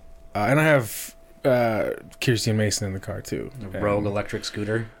 and I have Kirsty and Mason in the car too. A rogue electric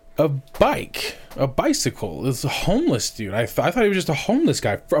scooter. A bicycle. It's a homeless dude. I thought he was just a homeless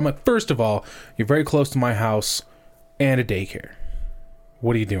guy. I'm like, first of all, you're very close to my house and a daycare.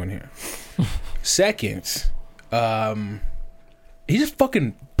 What are you doing here? Second, he just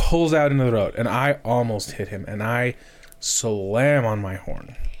fucking pulls out into the road, and I almost hit him, and I slam on my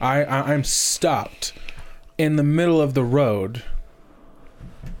horn. I'm stopped in the middle of the road,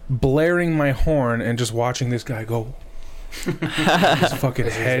 blaring my horn, and just watching this guy go. His fucking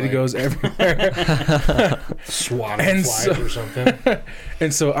head like- goes everywhere. Swatting And flies so- or something.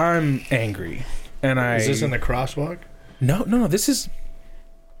 And so I'm angry. And Is this in the crosswalk? No, this is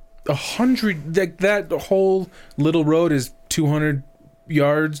 100. That whole little road is 200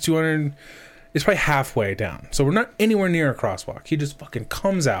 yards, 200. It's probably halfway down. So we're not anywhere near a crosswalk. He just fucking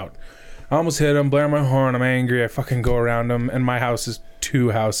comes out. I almost hit him, blare my horn. I'm angry. I fucking go around him. And my house is 2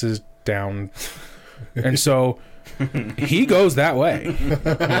 houses down. And so he goes that way.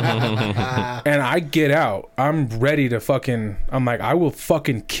 And I get out. I'm ready to fucking. I'm like, I will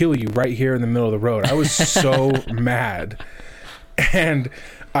fucking kill you right here in the middle of the road. I was so mad. And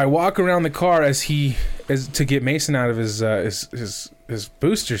I walk around the car as to get Mason out of his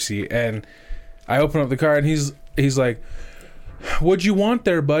booster seat, and I open up the car, and he's like, "What'd you want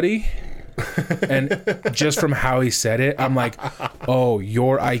there, buddy?" And just from how he said it, I'm like, "Oh,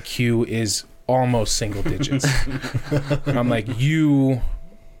 your IQ is almost single digits." I'm like, "You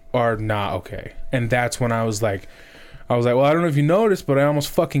are not okay." And that's when I was like, "Well, I don't know if you noticed, but I almost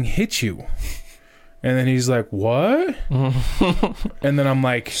fucking hit you." And then he's like, "What?" And then I'm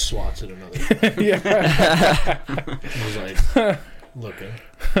like, Swats at another. "Yeah." He's like, looking.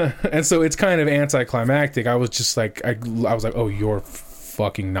 And so it's kind of anticlimactic. I was just like, I was like, "Oh, you're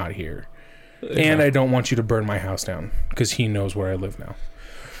fucking not here." And I don't want you to burn my house down because he knows where I live now.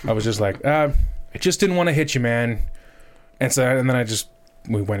 I was just like, I just didn't want to hit you, man. And then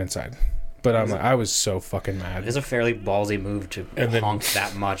we went inside. But I'm like, I was so fucking mad. It is a fairly ballsy move to And then- honk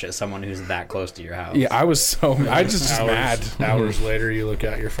that much at someone who's that close to your house. Yeah, I was so I just mad Hours later, you look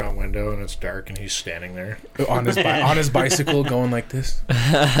out your front window and it's dark, and he's standing there. on his bicycle going like this.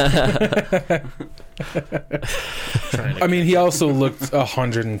 Trying to I mean, he also looked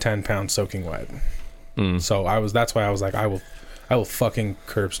 110 pounds soaking wet. So that's why I was like, I will fucking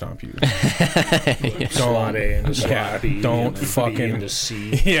curb stomp you. slot A into slot yeah, B. don't and then B fucking- into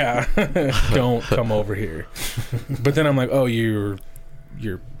C. Yeah, don't come over here. But then I'm like, oh, you're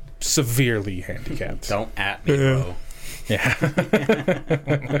severely handicapped. Don't at me, bro. Yeah.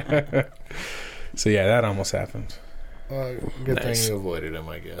 So yeah, that almost happened. Good Nice. thing you avoided him,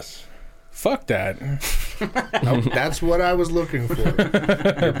 I guess. Fuck that. Nope, that's what I was looking for.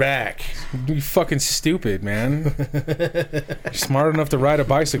 You're back. You fucking stupid, man. You're smart enough to ride a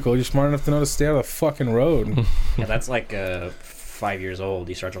bicycle. You're smart enough to know to stay on the fucking road. Yeah, that's like 5 years old.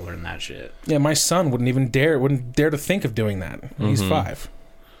 You start to learn that shit. Yeah, my son wouldn't dare to think of doing that. He's 5.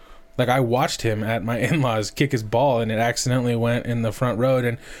 Like, I watched him at my in-laws kick his ball, and it accidentally went in the front road,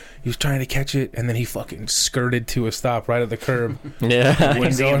 and he was trying to catch it, and then he fucking skirted to a stop right at the curb. Yeah. He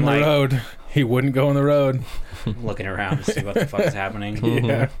wouldn't go in the road. He wouldn't go in the road. Looking around to see what the fuck is happening.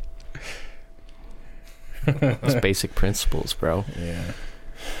 Yeah. It's basic principles, bro. Yeah.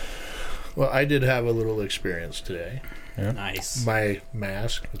 Well, I did have a little experience today. Yeah. Nice. My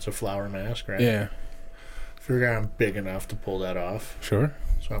mask, it's a flower mask, right? Yeah. Figure I'm big enough to pull that off, Sure.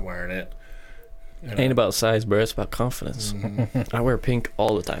 so I'm wearing it. And Ain't about size, bro. It's about confidence. I wear pink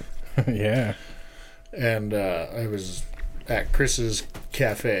all the time. Yeah. And I was at Chris's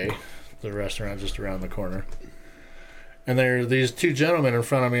Cafe, the restaurant just around the corner. And there are these two gentlemen in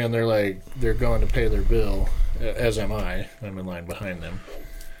front of me, and they're going to pay their bill, as am I. I'm in line behind them.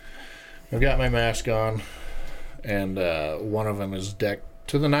 I've got my mask on, and one of them is decked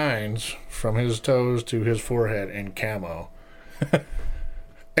to the nines from his toes to his forehead in camo.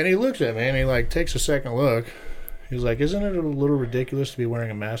 And he looks at me, and he like takes a second look. He's like, "Isn't it a little ridiculous to be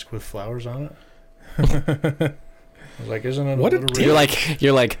wearing a mask with flowers on it?" I was like, "Isn't it What a a little dick.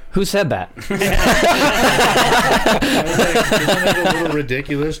 You're like, who said that? I was like, "Isn't it a little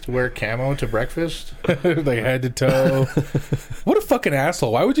ridiculous to wear camo to breakfast?" Like head to toe. What a fucking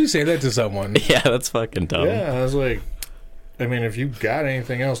asshole. Why would you say that to someone? Yeah, that's fucking dumb. Yeah, I was like, I mean, if you got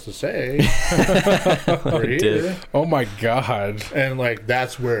anything else to say, we're Dude. here. Oh my god. And like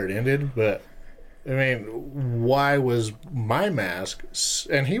that's where it ended. But I mean, why was my mask?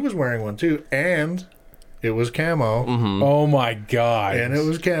 And he was wearing one too, and it was camo, Oh my god. and it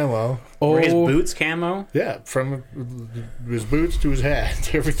was camo. Oh, Were his boots camo? Yeah, from his boots to his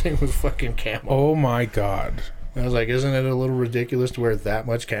hat, everything was fucking camo. oh my god. I was like, isn't it a little ridiculous to wear that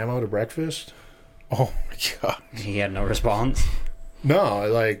much camo to breakfast? Oh my god. He had no response.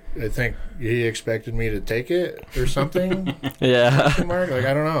 No, I think he expected me to take it or something. Yeah. Mark, like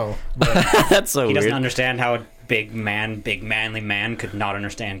I don't know. But That's so He doesn't weird. understand how a big manly man could not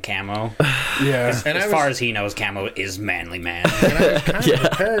understand camo. Yeah. And As far as he knows, camo is manly man. and I was kind of Yeah.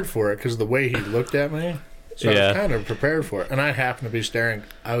 prepared for it because the way he looked at me. So I Yeah. was kind of prepared for it. And I happened to be staring.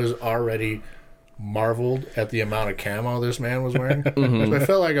 I was already marveled at the amount of camo this man was wearing. So I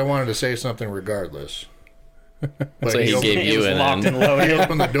felt like I wanted to say something regardless. But So he opened, gave It you was an locked end. and loaded. he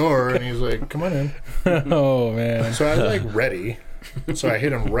opened the door and he's like, "Come on in." Oh man. So I was like ready. So I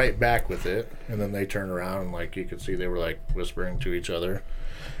hit him right back with it. And then they turned around and like you could see they were like whispering to each other.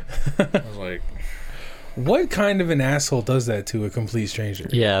 I was like, What kind of an asshole does that to a complete stranger?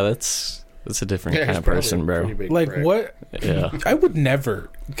 Yeah, that's a different yeah, kind he's of probably person, a bro. pretty big Like prick. what? Yeah. I would never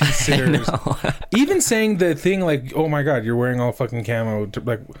consider even saying the thing like, "Oh my god, you're wearing all fucking camo."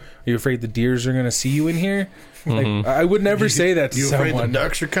 Like, are you afraid the deers are gonna see you in here? Like, I would never say that to You afraid the someone.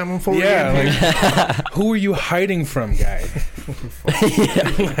 ducks are coming for you? Yeah, like, who are you hiding from, guy?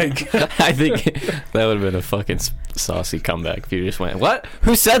 Like, I think that would have been a fucking saucy comeback if you just went, "What?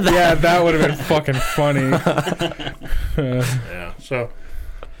 Who said that?" yeah, that would have been fucking funny. Yeah. So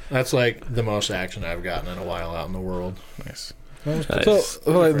that's like the most action I've gotten in a while out in the world. Nice. Nice. So,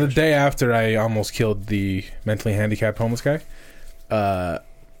 like, the day after I almost killed the mentally handicapped homeless guy,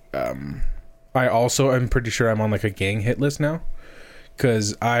 I'm pretty sure I'm on like a gang hit list now,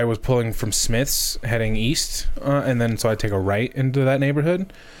 because I was pulling from Smith's heading east, and then so I take a right into that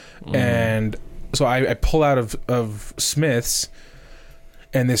neighborhood, and so I pull out of Smith's,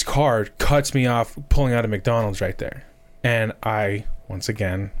 and this car cuts me off pulling out of McDonald's right there, and I once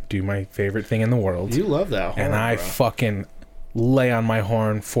again do my favorite thing in the world. You love that horn, And I bro. fucking lay on my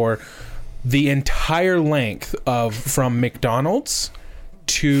horn for the entire length of from McDonald's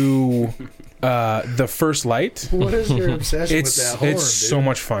to the first light. What is your obsession with that horn, It's dude? so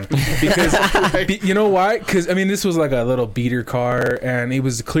much fun because you know why? Because I mean, this was like a little beater car, and he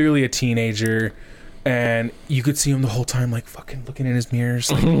was clearly a teenager, and you could see him the whole time, like fucking looking in his mirrors,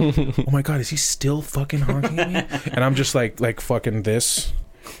 like, oh my god, is he still fucking honking at me? And I'm just like fucking this.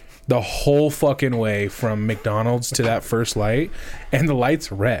 The whole fucking way from McDonald's to that first light, and the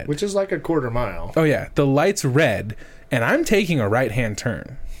light's red. Which is like a quarter mile. Oh yeah, the light's red, and I'm taking a right-hand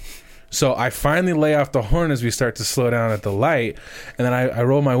turn. So I finally lay off the horn as we start to slow down at the light, and then I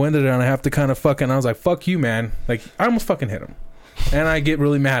roll my window down. I have to kind of fucking. I was like, "Fuck you, man!" Like I almost fucking hit him, and I get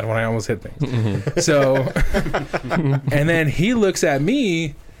really mad when I almost hit things. So, and then he looks at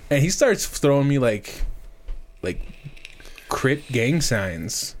me, and he starts throwing me like crit gang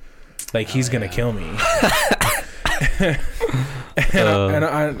signs. Like he's gonna kill me.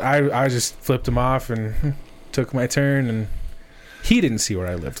 I just flipped him off and took my turn, and he didn't see where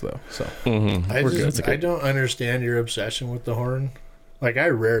I lived though. So I don't understand your obsession with the horn. Like I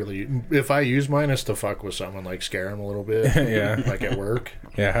rarely, if I use mine, it's to fuck with someone, like scare them a little bit. Yeah, like at work.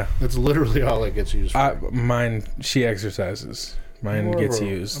 Yeah, that's literally all it gets used for. Mine, she exercises. Mine gets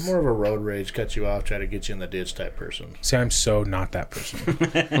used. I'm more of a road rage, cut you off, try to get you in the ditch type person. See, I'm so not that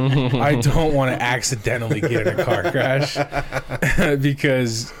person. I don't want to accidentally get in a car crash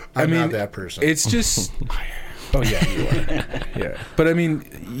because I'm not that person. It's just. Oh yeah, you are. Yeah, but I mean,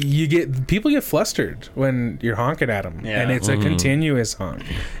 people get flustered when you're honking at them, and it's a continuous honk,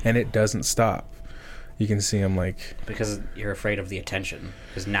 and it doesn't stop. You can see them like because you're afraid of the attention.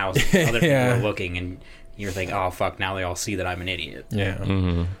 Because now other people are looking, and you're thinking, "Oh fuck!" Now they all see that I'm an idiot.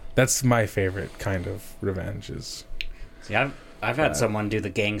 Yeah, that's my favorite kind of revenge. Is see, I've had someone do the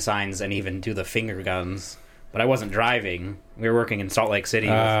gang signs and even do the finger guns, but I wasn't driving. We were working in Salt Lake City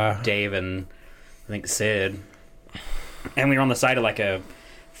with Dave and I think Sid. And we were on the side of like a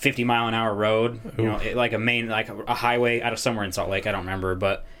 50-mile-an-hour road, you know, like a main, like a highway out of somewhere in Salt Lake. I don't remember,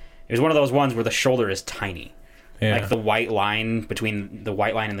 but it was one of those ones where the shoulder is tiny. Yeah. Like the white line between the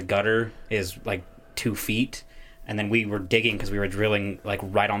white line and the gutter is like 2 feet. And then we were digging because we were drilling like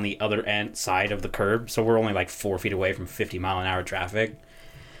right on the other end side of the curb. So we're only like 4 feet away from 50-mile-an-hour traffic.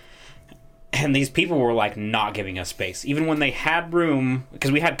 And these people were like not giving us space. Even when they had room,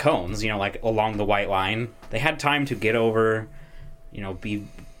 because we had cones, you know, like along the white line, they had time to get over, you know, be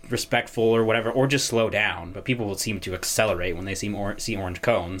respectful or whatever, or just slow down. But people would seem to accelerate when they see orange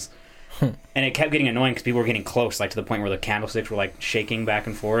cones. And it kept getting annoying because people were getting close, like to the point where the candlesticks were like shaking back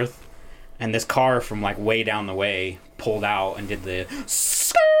and forth. And this car from like way down the way pulled out and did the,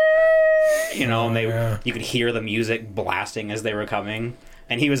 you know, and you could hear the music blasting as they were coming.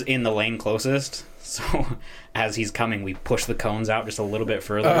 And he was in the lane closest, so as he's coming, we pushed the cones out just a little bit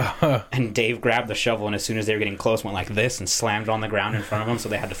further. And Dave grabbed the shovel, and as soon as they were getting close, went like this and slammed it on the ground in front of them, so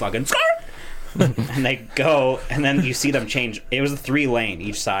they had to fucking... And they go, and then you see them change. It was a 3-lane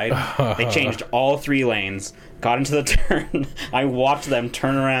each side. They changed all 3 lanes, got into the turn. I watched them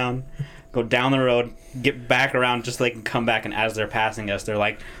turn around, go down the road, get back around just so they can come back, and as they're passing us, they're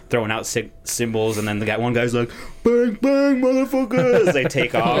like throwing out symbols, and then one guy's like, bang, bang, motherfucker, as they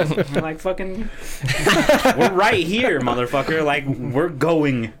take off. We're like, fucking, we're right here, motherfucker. Like, we're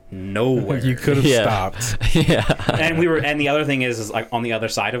going nowhere. You could have stopped. Yeah. And the other thing is like on the other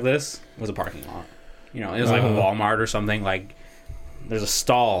side of this was a parking lot. You know, it was like a Walmart or something. Like, there's a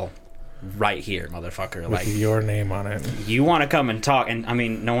stall right here, motherfucker. With like your name on it. You want to come and talk, and I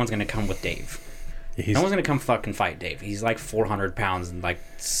mean, no one's gonna come with Dave. No one's gonna come fucking fight Dave. He's like 400 pounds and like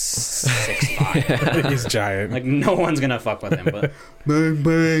 6'5". He's giant. Like no one's gonna fuck with him. But bang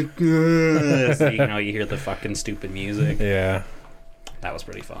bang, so, you know, you hear the fucking stupid music. Yeah, that was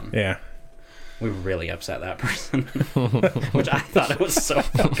pretty fun. Yeah. We really upset that person, which I thought it was so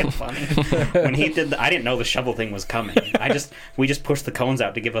fucking funny. When he did, I didn't know the shovel thing was coming. We just pushed the cones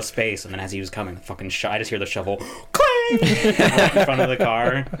out to give us space, and then as he was coming, the fucking I just hear the shovel clang right in front of the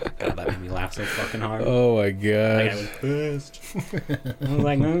car. God, that made me laugh so fucking hard. Oh my god! I was pissed. I was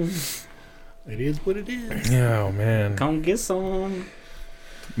like, no. It is what it is. Oh man! Come get some.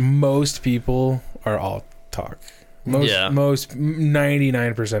 Most people are all talk. Most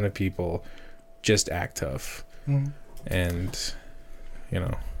 99% of people just act tough. And you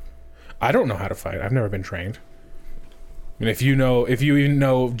know, I don't know how to fight. I've never been trained. And if you even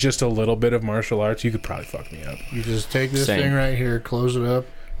know just a little bit of martial arts, you could probably fuck me up. You just take this thing right here, close it up,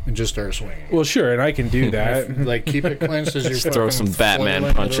 and just start swinging. Well, sure, and I can do that. Like keep it clenched as you're throw some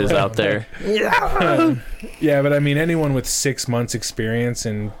Batman punches out there. Yeah, but I mean, anyone with 6 months experience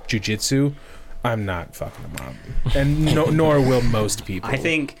in jiu-jitsu, I'm not fucking them up, and nor will most people. I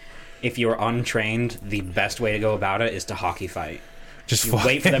think if you're untrained, the best way to go about it is to hockey fight. Just you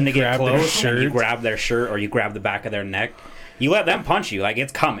wait for them to get close, and you grab their shirt or you grab the back of their neck. You let them punch you, like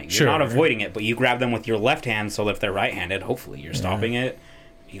it's coming. You're not avoiding it, but you grab them with your left hand, so if they're right-handed, hopefully you're stopping it.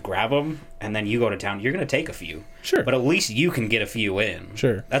 You grab them, and then you go to town. You're going to take a few. Sure. But at least you can get a few in.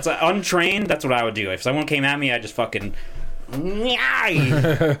 Sure. That's untrained, that's what I would do. If someone came at me, I'd just fucking...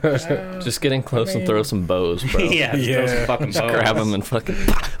 just get in close and throw some bows, bro. Throw some fucking bows. Grab them and fucking...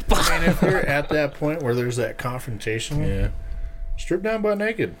 And if you're at that point where there's that confrontation, strip down butt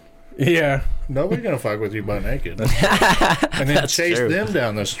naked. Yeah. Nobody's going to fuck with you butt naked. And then chase them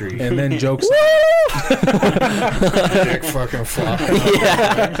down the street. And then jokes. Dick fucking flop.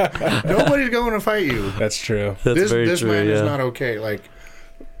 Nobody's going to fight you. That's true. That's very this true, man is not okay. Like,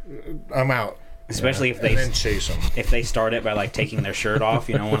 I'm out. Especially and then chase them. if they start it by like taking their shirt off,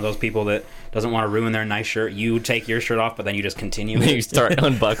 you know, one of those people that doesn't want to ruin their nice shirt. You take your shirt off, but then you just continue. You start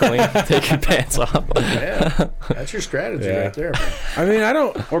unbuckling, take your pants off. Yeah, that's your strategy right there, man. I mean, I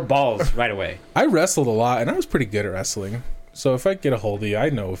don't. Or balls right away. I wrestled a lot, and I was pretty good at wrestling. So if I get a hold of you, I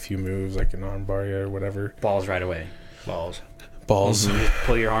know a few moves. I can armbar you or whatever. Balls right away. Balls. Balls. You just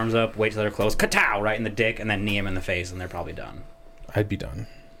pull your arms up, wait till they're closed, ka-tow, right in the dick, and then knee him in the face, and they're probably done. I'd be done.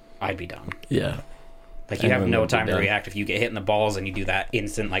 I'd be done. Yeah. Like, you have Anyone no would be time to done. react. If you get hit in the balls and you do that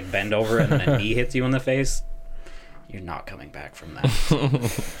instant, like, bend over and then a knee hits you in the face, you're not coming back from that.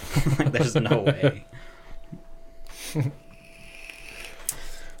 Like, there's no way.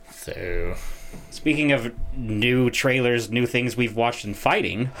 So, Speaking of new trailers, new things we've watched in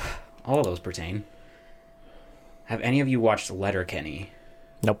fighting, all of those pertain. Have any of you watched Letterkenny?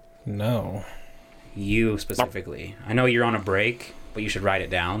 Nope. No. You specifically. I know you're on a break, but you should write it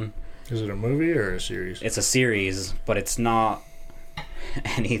down. is it a movie or a series? It's a series, but it's not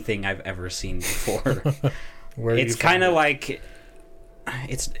anything I've ever seen before. Where do It's you find kind of it? like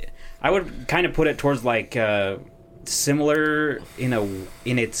I would kind of put it towards like similar in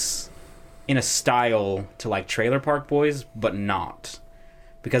a style to like Trailer Park Boys, but not,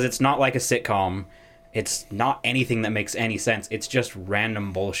 because it's not like a sitcom. It's not anything that makes any sense. It's just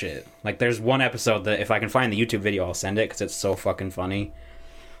random bullshit. Like, there's one episode that if I can find the YouTube video, I'll send it because it's so fucking funny.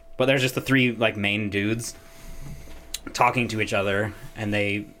 But there's just the three like main dudes talking to each other, and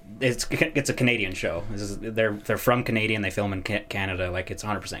it's a Canadian show. They're from Canadian. They film in Canada. Like, it's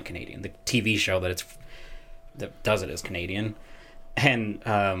 100% Canadian. The TV show that does it is Canadian, and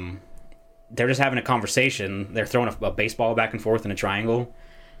they're just having a conversation. They're throwing a baseball back and forth in a triangle.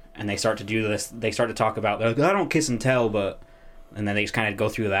 And they start to do this. They start to talk about, like, I don't kiss and tell, but... And then they just kind of go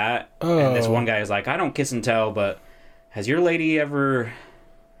through that. Oh. And this one guy is like, I don't kiss and tell, but... Has your lady ever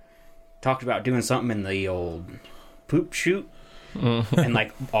talked about doing something in the old poop chute? And,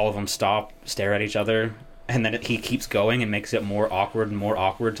 like, all of them stop, stare at each other. And then he keeps going and makes it more awkward and more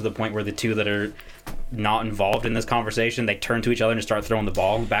awkward to the point where the two that are not involved in this conversation, they turn to each other and start throwing the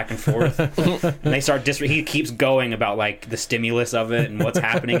ball back and forth. And they start he keeps going about like the stimulus of it and what's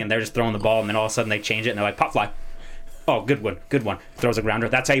happening, and they're just throwing the ball, and then all of a sudden they change it and they're like, pop fly. Oh, good one. Throws a grounder.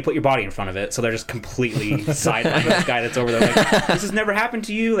 That's how you put your body in front of it. So they're just completely sidelined this guy that's over there. Like, this has never happened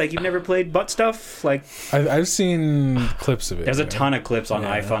to you? Like, you've never played butt stuff? Like, I've seen clips of it. there's a ton of clips on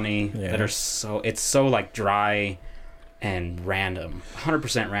Yeah. iFunny that are it's so like dry and random.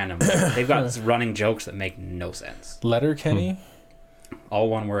 100% random. They've got running jokes that make no sense. Letterkenny? All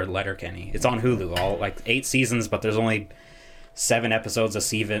one word, Letterkenny. It's on Hulu. All like 8 seasons, but there's only 7 episodes a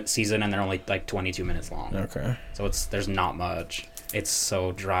season, and they're only like 22 minutes long. Okay. So there's not much. It's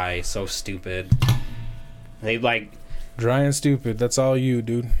so dry, so stupid. They like Dry and stupid. That's all you,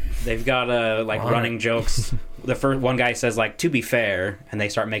 dude. they've got like running jokes. The first one guy says like, to be fair, and they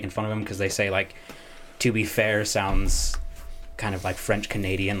start making fun of him because they say like, to be fair sounds kind of like French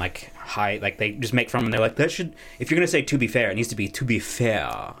Canadian, like high, like they just make fun of him. They're like, that should, if you're gonna say to be fair, it needs to be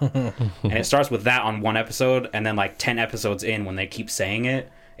fair. And it starts with that on one episode, and then like 10 episodes in, when they keep saying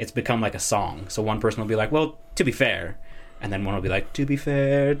it, it's become like a song. So one person will be like, well, to be fair, and then one will be like, to be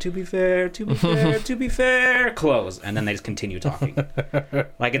fair, to be fair, to be fair, to be fair, close, and then they just continue talking.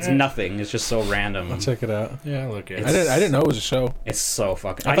 Like, it's nothing. It's just so random. I'll check it out. Yeah, look at It's- it. I didn't know it was a show. It's so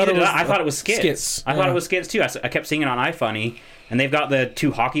fucking. I thought it was skits. skits. I thought Yeah. it was skits too. I kept seeing it on iFunny, and they've got the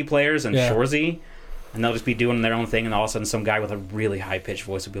 2 hockey players and Yeah. Shorzy, and they'll just be doing their own thing, and all of a sudden some guy with a really high pitched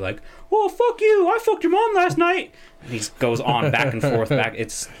voice will be like, "Oh, fuck you! I fucked your mom last night." And he just goes on back and forth.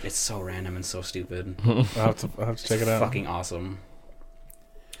 It's so random and so stupid. I'll have to check it out. Fucking awesome.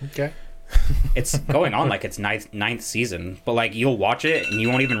 Okay. It's going on like it's ninth season, but like you'll watch it and you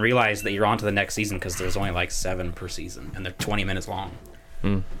won't even realize that you're on to the next season because there's only like 7 per season, and they're 20 minutes long.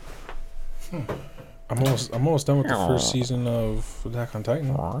 I'm almost done with the first season of Attack on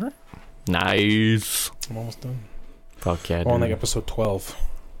Titan. Nice. I'm almost done. Fuck yeah, I'm on dude. like episode 12.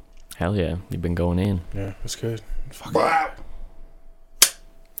 Hell yeah. You've been going in. Yeah, it's good. Fuck.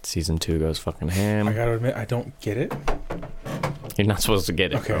 Season 2 goes fucking I ham. gotta admit, I don't get it. You're not supposed to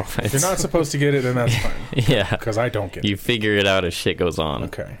get it, Okay. bro. If you're not supposed to get it, then that's fine. Yeah. Because I don't get it. You figure it out as shit goes on.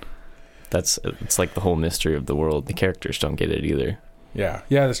 Okay. It's like the whole mystery of the world. The characters don't get it either. Yeah.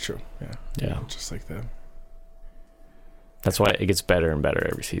 Yeah, that's true. Yeah. Yeah. Just like that. That's why it gets better and better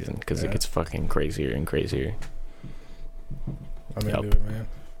every season, because Yeah. it gets fucking crazier and crazier. I'm Yep. into it, man.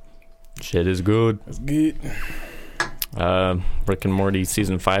 Shit is good. It's good. Rick and Morty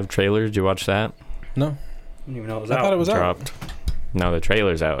season 5 trailer. Did you watch that? No. I didn't even know it was I out. thought it was out. Dropped. No, the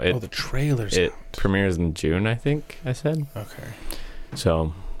trailer's out. Oh, the trailer's It out. premieres in June, I think I said. Okay.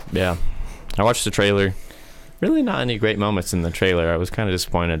 So, yeah. I watched the trailer. Really not any great moments in the trailer. I was kind of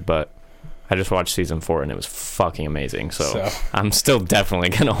disappointed, but I just watched season 4 and it was fucking amazing. So I'm still definitely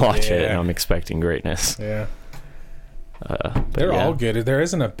going to watch it, and I'm expecting greatness. Yeah. But They're all good. There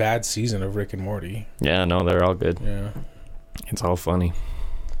isn't a bad season of Rick and Morty. Yeah, no, they're all good. Yeah. It's all funny.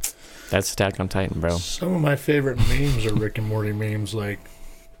 That's Attack on Titan, bro. Some of my favorite memes are Rick and Morty memes, like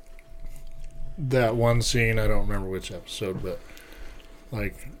that one scene, I don't remember which episode, but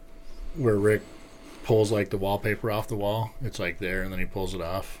like where Rick pulls like the wallpaper off the wall. It's like there, and then he pulls it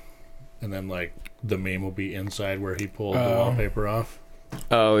off, and then like the meme will be inside where he pulled the wallpaper off.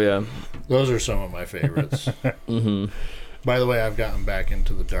 Oh, yeah. Those are some of my favorites. Mm-hmm. By the way, I've gotten back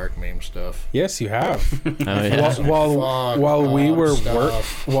into the dark meme stuff. Yes, you have. Oh, yeah. While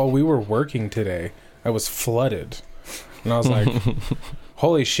we were working today, I was flooded, and I was like,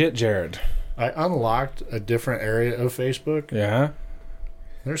 "Holy shit, Jared!" I unlocked a different area of Facebook. Yeah.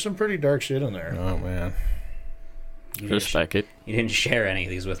 There's some pretty dark shit in there. Oh man. Respect it. You didn't share any of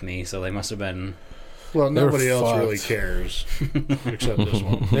these with me, so they must have been. Well, They were nobody else fucked. really cares except this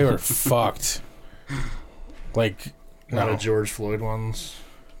one. They were fucked. Like, A lot no. of George Floyd ones.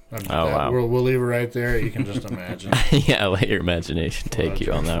 Wow. We'll leave it right there. You can just imagine. Yeah, let your imagination take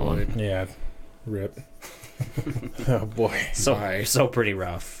you on that one. Yeah. Rip. Oh boy. So pretty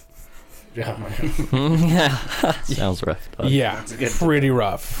rough. Yeah, man. Yeah. Sounds rough. Dog. Yeah. good. Pretty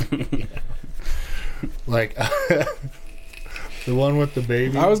rough. Like the one with the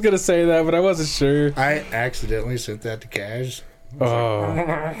baby. I was gonna say that, but I wasn't sure. I accidentally sent that to Cash. Oh.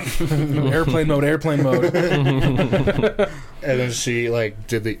 Airplane mode. And then she like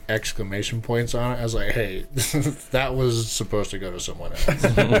did the exclamation points on it. I was like, hey, that was supposed to go to someone else.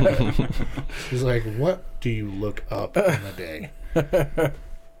 She's like, what do you look up in the day?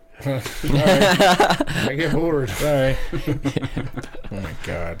 All right. I get bored. Sorry. Oh my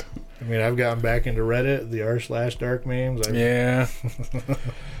god. I mean, I've gotten back into Reddit, the r/dark memes. Yeah.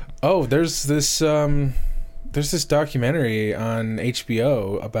 Oh, there's this documentary on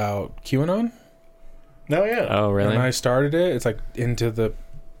HBO about QAnon. No, yeah. Oh, really? And I started it. It's like into the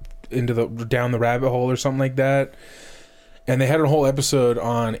down the rabbit hole or something like that. And they had a whole episode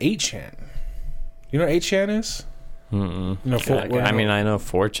on 8chan. You know what 8chan is? Mm-mm. You know, I mean, I know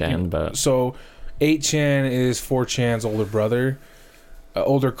 4chan, but... So 8chan is 4chan's older brother,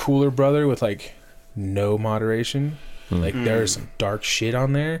 older, cooler brother with like no moderation. Like there's some dark shit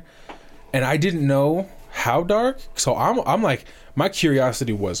on there, and I didn't know how dark. So I'm like, my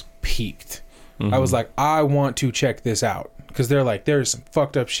curiosity was piqued. I was like, I want to check this out because they're like, there's some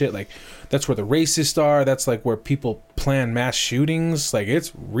fucked up shit. Like that's where the racists are. That's like where people plan mass shootings. Like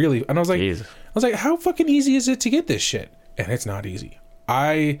it's really. And I was like, how fucking easy is it to get this shit? And it's not easy.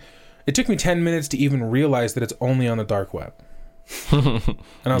 It took me 10 minutes to even realize that it's only on the dark web. And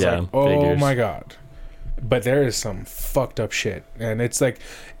I was like, oh figures. my god. But there is some fucked up shit. And it's like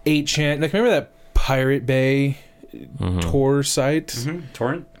 8chan. Like, remember that Pirate Bay Tor site?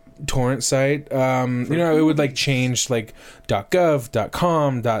 Torrent site? You know, it would like change like .gov,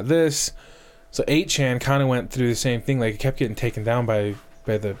 .com, .this. So 8chan kind of went through the same thing. Like, it kept getting taken down by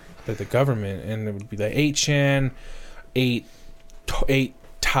the government. And it would be like 8chan, 8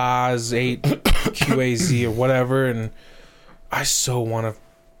 Taz, 8 QAZ or whatever. And I so want to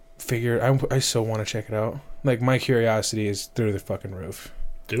I so want to check it out. Like, my curiosity is through the fucking roof.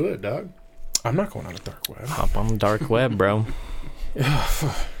 Do it, dog. I'm not going on the dark web. Hop on the dark web, bro.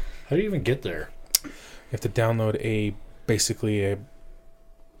 How do you even get there? You have to download basically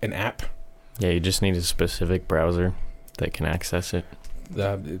an app. Yeah, you just need a specific browser that can access it.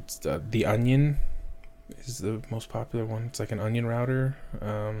 It's the Onion is the most popular one. It's like an Onion router.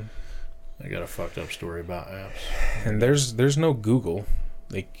 I got a fucked up story about apps. And there's no Google.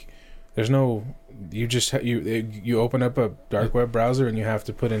 Like, there's no. You just you open up a dark web browser and you have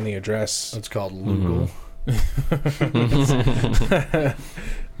to put in the address. It's called Google.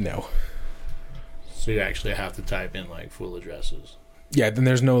 No. So you actually have to type in like full addresses. Yeah, then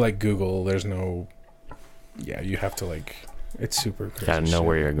there's no like Google. There's no. Yeah, you have to like. It's super crazy. Gotta know shit.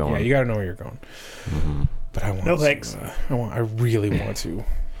 where you're going. Yeah, you gotta know where you're going. But I want. No to, thanks. I really want to.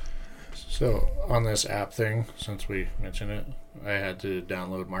 So on this app thing, since we mentioned it, I had to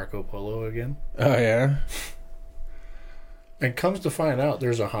download Marco Polo again. Oh yeah. And comes to find out,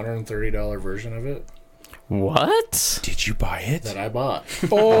 there's a $130 version of it What? Did you buy it? that I bought.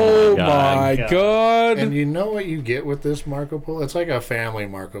 Oh God. my god! And you know what you get with this Marco Polo? It's like a family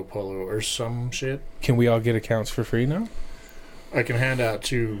Marco Polo or some shit. Can we all get accounts for free now? I can hand out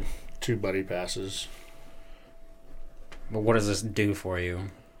two buddy passes. But what does this do for you?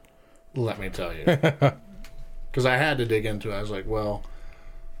 Let me tell you. Because I had to dig into it. I was like, well,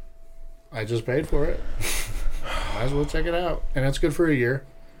 I just paid for it. Might as well check it out. And it's good for a year.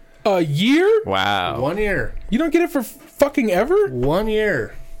 A year? Wow. 1 year. You don't get it for fucking ever? 1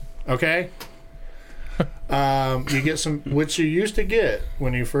 year. Okay? You get some, which you used to get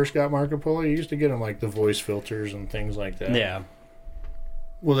when you first got Marco Polo. You used to get them like the voice filters and things like that. Yeah.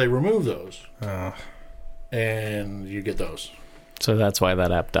 Well, they remove those. Oh. And you get those. So that's why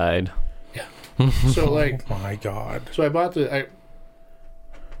that app died. So, like, Oh my god. so I bought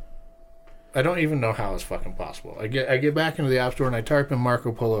I don't even know how it's fucking possible. I get back into the app store and I type in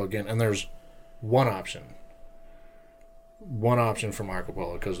Marco Polo again, and there's one option. One option for Marco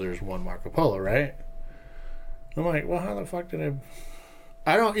Polo, because there's one Marco Polo, right? I'm like, well, how the fuck did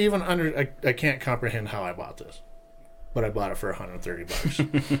I don't even I can't comprehend how I bought this. But I bought it for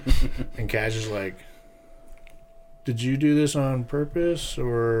 $130. And Cash is like, did you do this on purpose?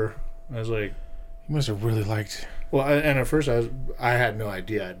 Or I was like, You must have really liked. well, and at first I had no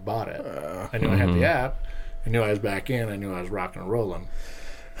idea I'd bought it. I knew I had the app. I knew I was back in. I knew I was rocking and rolling.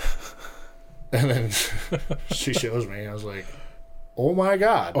 And then she shows me. I was like, oh my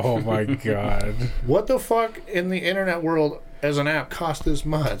God. Oh my god. What the fuck in the internet world as an app cost this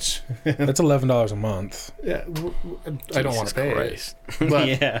much? That's $11 a month. Yeah, I don't want to pay Christ. it. But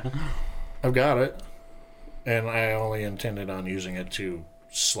Yeah. I've got it. And I only intended on using it to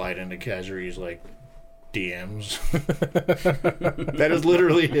slide into Kazuri's, like, DMs. That is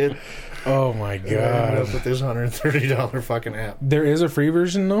literally it. Oh my I ended up god. with this $130 fucking app. There is a free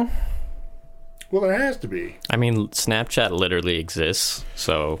version though? Well, there has to be. I mean, Snapchat literally exists,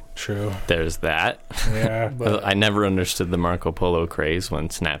 so True. there's that. Yeah. But I never understood the Marco Polo craze when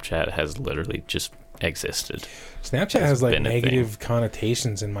Snapchat has literally just existed. Snapchat has like been a negative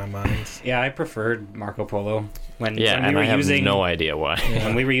connotations in my mind. Yeah, I preferred Marco Polo. When Yeah, we and were I have using, no idea why.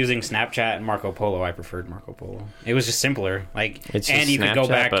 When we were using Snapchat and Marco Polo, I preferred Marco Polo. It was just simpler. Like, It's and just you Snapchat, could go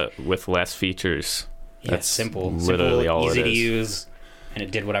back. but with less features. Yeah, That's simple, literally all easy it to is. use, and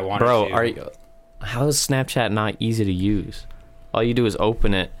it did what I wanted. Bro, to. how is Snapchat not easy to use? All you do is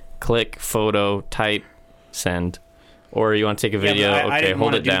open it, click, photo, type, send. Or you want to take a video, Yeah, but I okay, didn't hold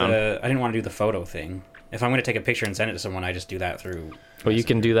wanna it do down. I didn't want to do the photo thing. If I'm going to take a picture and send it to someone, I just do that through. Well, you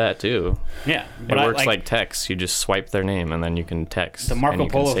can do that too. Yeah, It but works like text. You just swipe their name and then you can text. the and Marco you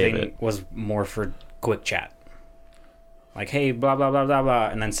can Polo save thing it. was more for quick chat. Like, hey, blah blah blah blah blah,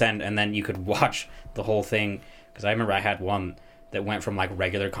 and then send, and then you could watch the whole thing. Because I remember I had one that went from like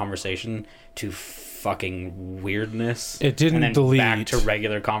regular conversation to fucking weirdness. It didn't and then delete. back to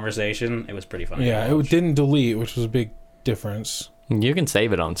regular conversation. It was pretty funny. Yeah, to it watch. didn't delete, which was a big difference. You can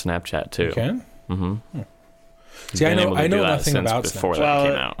save it on Snapchat too. You can? Mm-hmm. See, I know nothing about before Snapchat. that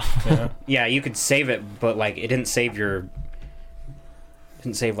came Well, out. Yeah. Yeah, you could save it, but like it didn't save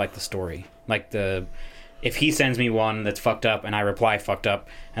like the story. Like if he sends me one that's fucked up and I reply fucked up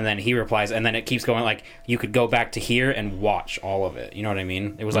and then he replies and then it keeps going, like you could go back to here and watch all of it. You know what I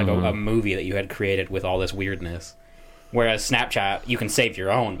mean? It was like a movie that you had created with all this weirdness. Whereas Snapchat, you can save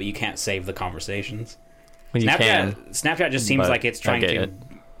your own, but you can't save the conversations. Well, you can. Snapchat just seems but like it's I trying get to. it.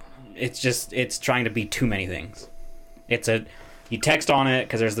 It's trying to be too many things. You text on it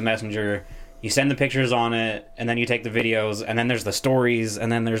because there's the messenger. You send the pictures on it, and then you take the videos, and then there's the stories, and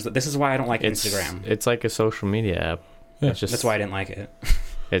then this is why I don't like Instagram. It's like a social media app. Yeah. It's just, That's why I didn't like it.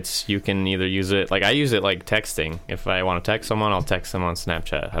 you can either use it, like I use it like texting. If I want to text someone, I'll text them on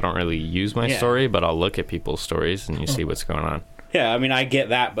Snapchat. I don't really use my Yeah. story, but I'll look at people's stories and you see what's going on. Yeah, I mean, I get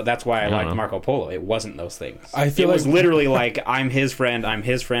that, but that's why I liked know. Marco Polo. It wasn't those things. I feel it was like- literally like, I'm his friend,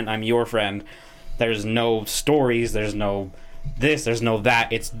 I'm your friend. There's no stories, there's no this, there's no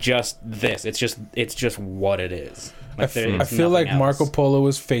that. It's just this. It's just what it is. I feel like Marco Polo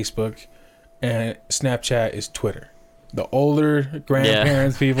is Facebook and Snapchat is Twitter. The older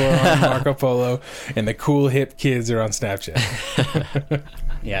grandparents people are on Marco Polo and the cool hip kids are on Snapchat.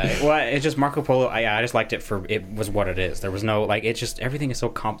 Yeah, well, it's just Marco Polo. I just liked it for it was what it is. There was no like. It's just everything is so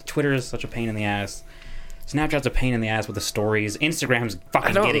Twitter is such a pain in the ass. Snapchat's a pain in the ass with the stories. Instagram's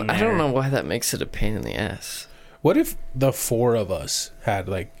fucking getting there. I don't know why that makes it a pain in the ass. What if the four of us had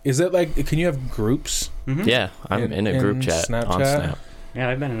is it like, can you have groups? Mm-hmm. Yeah, I'm in a group chat on Snapchat? Snap. Yeah,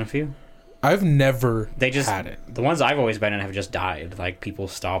 I've been in a few. I've never They just had it. The ones I've always been in have just died. Like people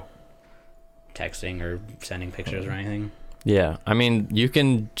stop texting or sending pictures or anything. Yeah, I mean, you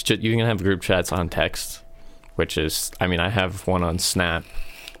can have group chats on text, which is, I mean, I have one on Snap,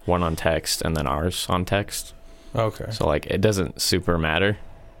 one on text, and then ours on text. Okay. So like, it doesn't super matter,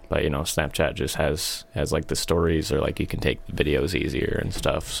 but Snapchat just has like the stories, or like you can take videos easier and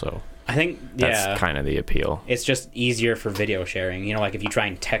stuff. So I think that's kind of the appeal. it's just easier for video sharing. Like if you try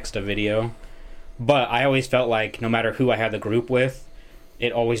and text a video. But I always felt like no matter who I had the group with,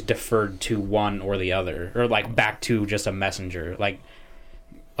 it always deferred to one or the other, or like back to just a messenger. Like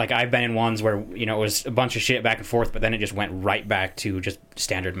I've been in ones where, you know, it was a bunch of shit back and forth, but then it just went right back to just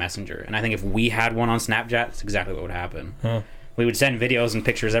standard messenger. And I think if we had one on Snapchat, that's exactly what would happen. Huh. We would send videos and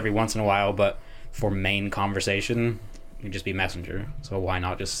pictures every once in a while, but for main conversation, it'd just be messenger. So why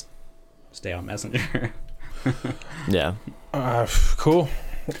not just stay on messenger? Yeah. Cool.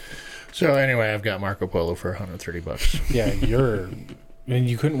 So anyway, I've got Marco Polo for $130. Yeah, and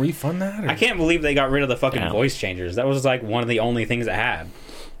you couldn't refund that? Or? I can't believe they got rid of the fucking Yeah. voice changers. That was like one of the only things it had.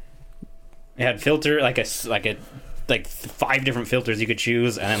 It had filter, like 5 different filters you could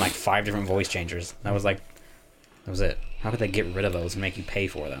choose, and then like 5 different voice changers. That was it. How could they get rid of those and make you pay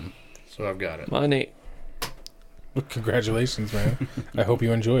for them? So I've got it. Money. Congratulations, man. I hope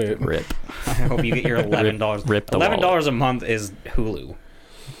you enjoy it. Rip. I hope you get your $11. Rip the $11 a month is Hulu.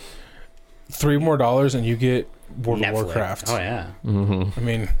 $3 more and you get World of Netflix. Warcraft. Oh yeah. Mm-hmm. I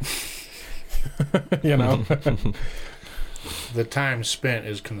mean, you know. The time spent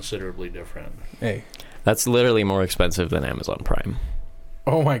is considerably different. Hey. That's literally more expensive than Amazon Prime.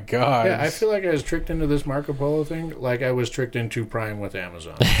 Oh my god. Yeah, I feel like I was tricked into this Marco Polo thing, like I was tricked into Prime with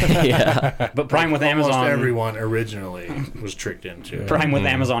Amazon. Yeah. But Prime with Almost Amazon, everyone originally was tricked into. Prime with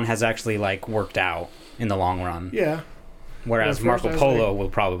Amazon has actually like worked out in the long run. Yeah. Whereas Well, at first Marco I was Polo like- will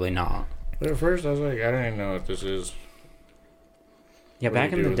probably not. But at first I was like, I don't even know what this is. Yeah, What do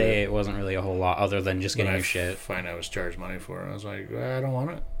back you in do the with day, it? it wasn't really a whole lot other than just getting When your shit. Find I was charged money for it. I was like, I don't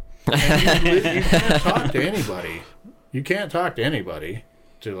want it. And you can't talk to anybody. You can't talk to anybody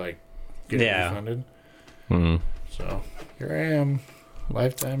to like get Yeah. it refunded. Mm. So here I am,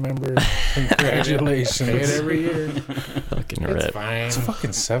 lifetime member. Congratulations. Pay it every year. Fucking It's rip. fine. It's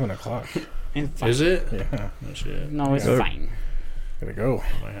fucking 7:00. It's fine. Is it? Yeah. No shit. No, it's Yeah. fine. Gotta go.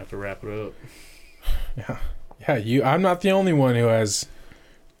 I might have to wrap it up. Yeah, I'm not the only one who has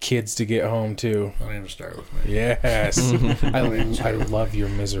kids to get home to. Don't even start with me. Yes. I love your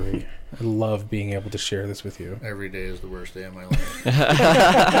misery. I love being able to share this with you. Every day is the worst day of my life.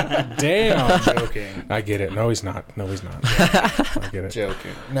 Damn. I'm joking. I get it. No, he's not. I get it.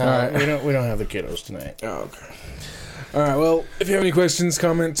 Joking. No, All right. we don't have the kiddos tonight. Oh, okay. All right. Well, if you have any questions,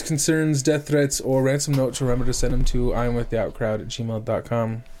 comments, concerns, death threats, or ransom notes, remember to send them to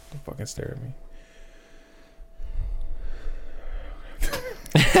imwiththeoutcrowd@gmail.com. Don't fucking stare at me.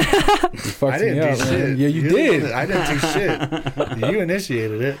 I didn't do shit. Yeah, you did. I didn't do shit. You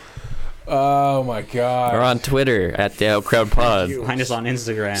initiated it. Oh my god. Or on Twitter at the Outcrowd Pod. Find us on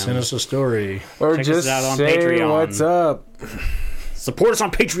Instagram. Send us a story. Or Check just us out on say Patreon. what's up. Support us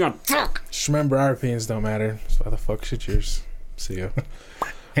on Patreon. Fuck. Just remember, our opinions don't matter. So why the fuck should yours? See ya.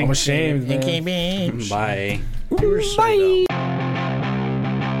 I'm ashamed, man. Bye. You were so dumb.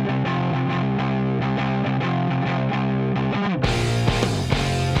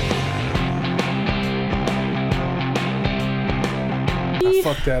 I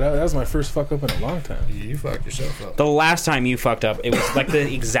fucked that up. That was my first fuck up in a long time. You fucked yourself up. The last time you fucked up, it was like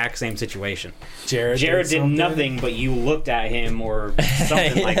the exact same situation. Jared Jared did something. nothing, but you looked at him or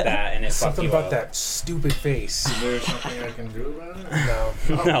something like that, and it fucked Something you about up. that stupid face. Is there something I can do about it?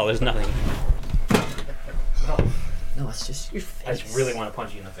 No. No, there's nothing. No, it's just your I face. just really want to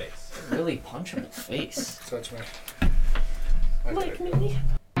punch you in the face. really punch him in the face. Touch me. Like me.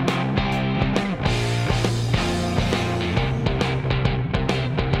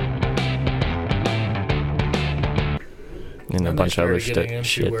 And a bunch of other getting into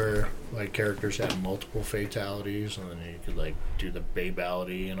shit. where like characters have multiple fatalities, and then you could like do the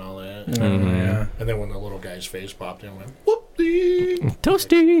babality and all that. Mhm. Yeah. And then when the little guy's face popped in, went whoopsie.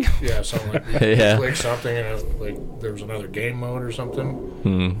 Toasty. Yeah, something like Yeah. click something, and it, like there was another game mode or something.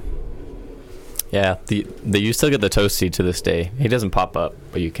 Hmm. Yeah, you still get the Toasty to this day. He doesn't pop up,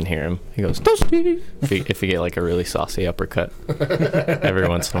 but you can hear him. He goes, Toasty! If you get like a really saucy uppercut every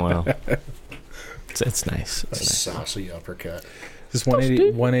once in a while. It's nice. A It's nice. saucy uppercut. Is this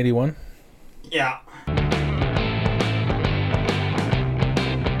 180, 181? Yeah.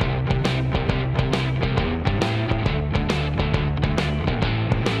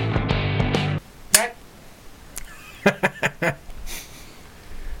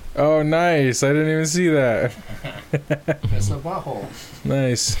 Oh, nice. I didn't even see that. It's a butthole.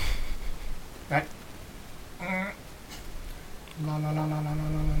 Nice. La la la la la la la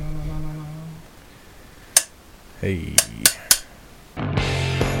la la la la. Hey.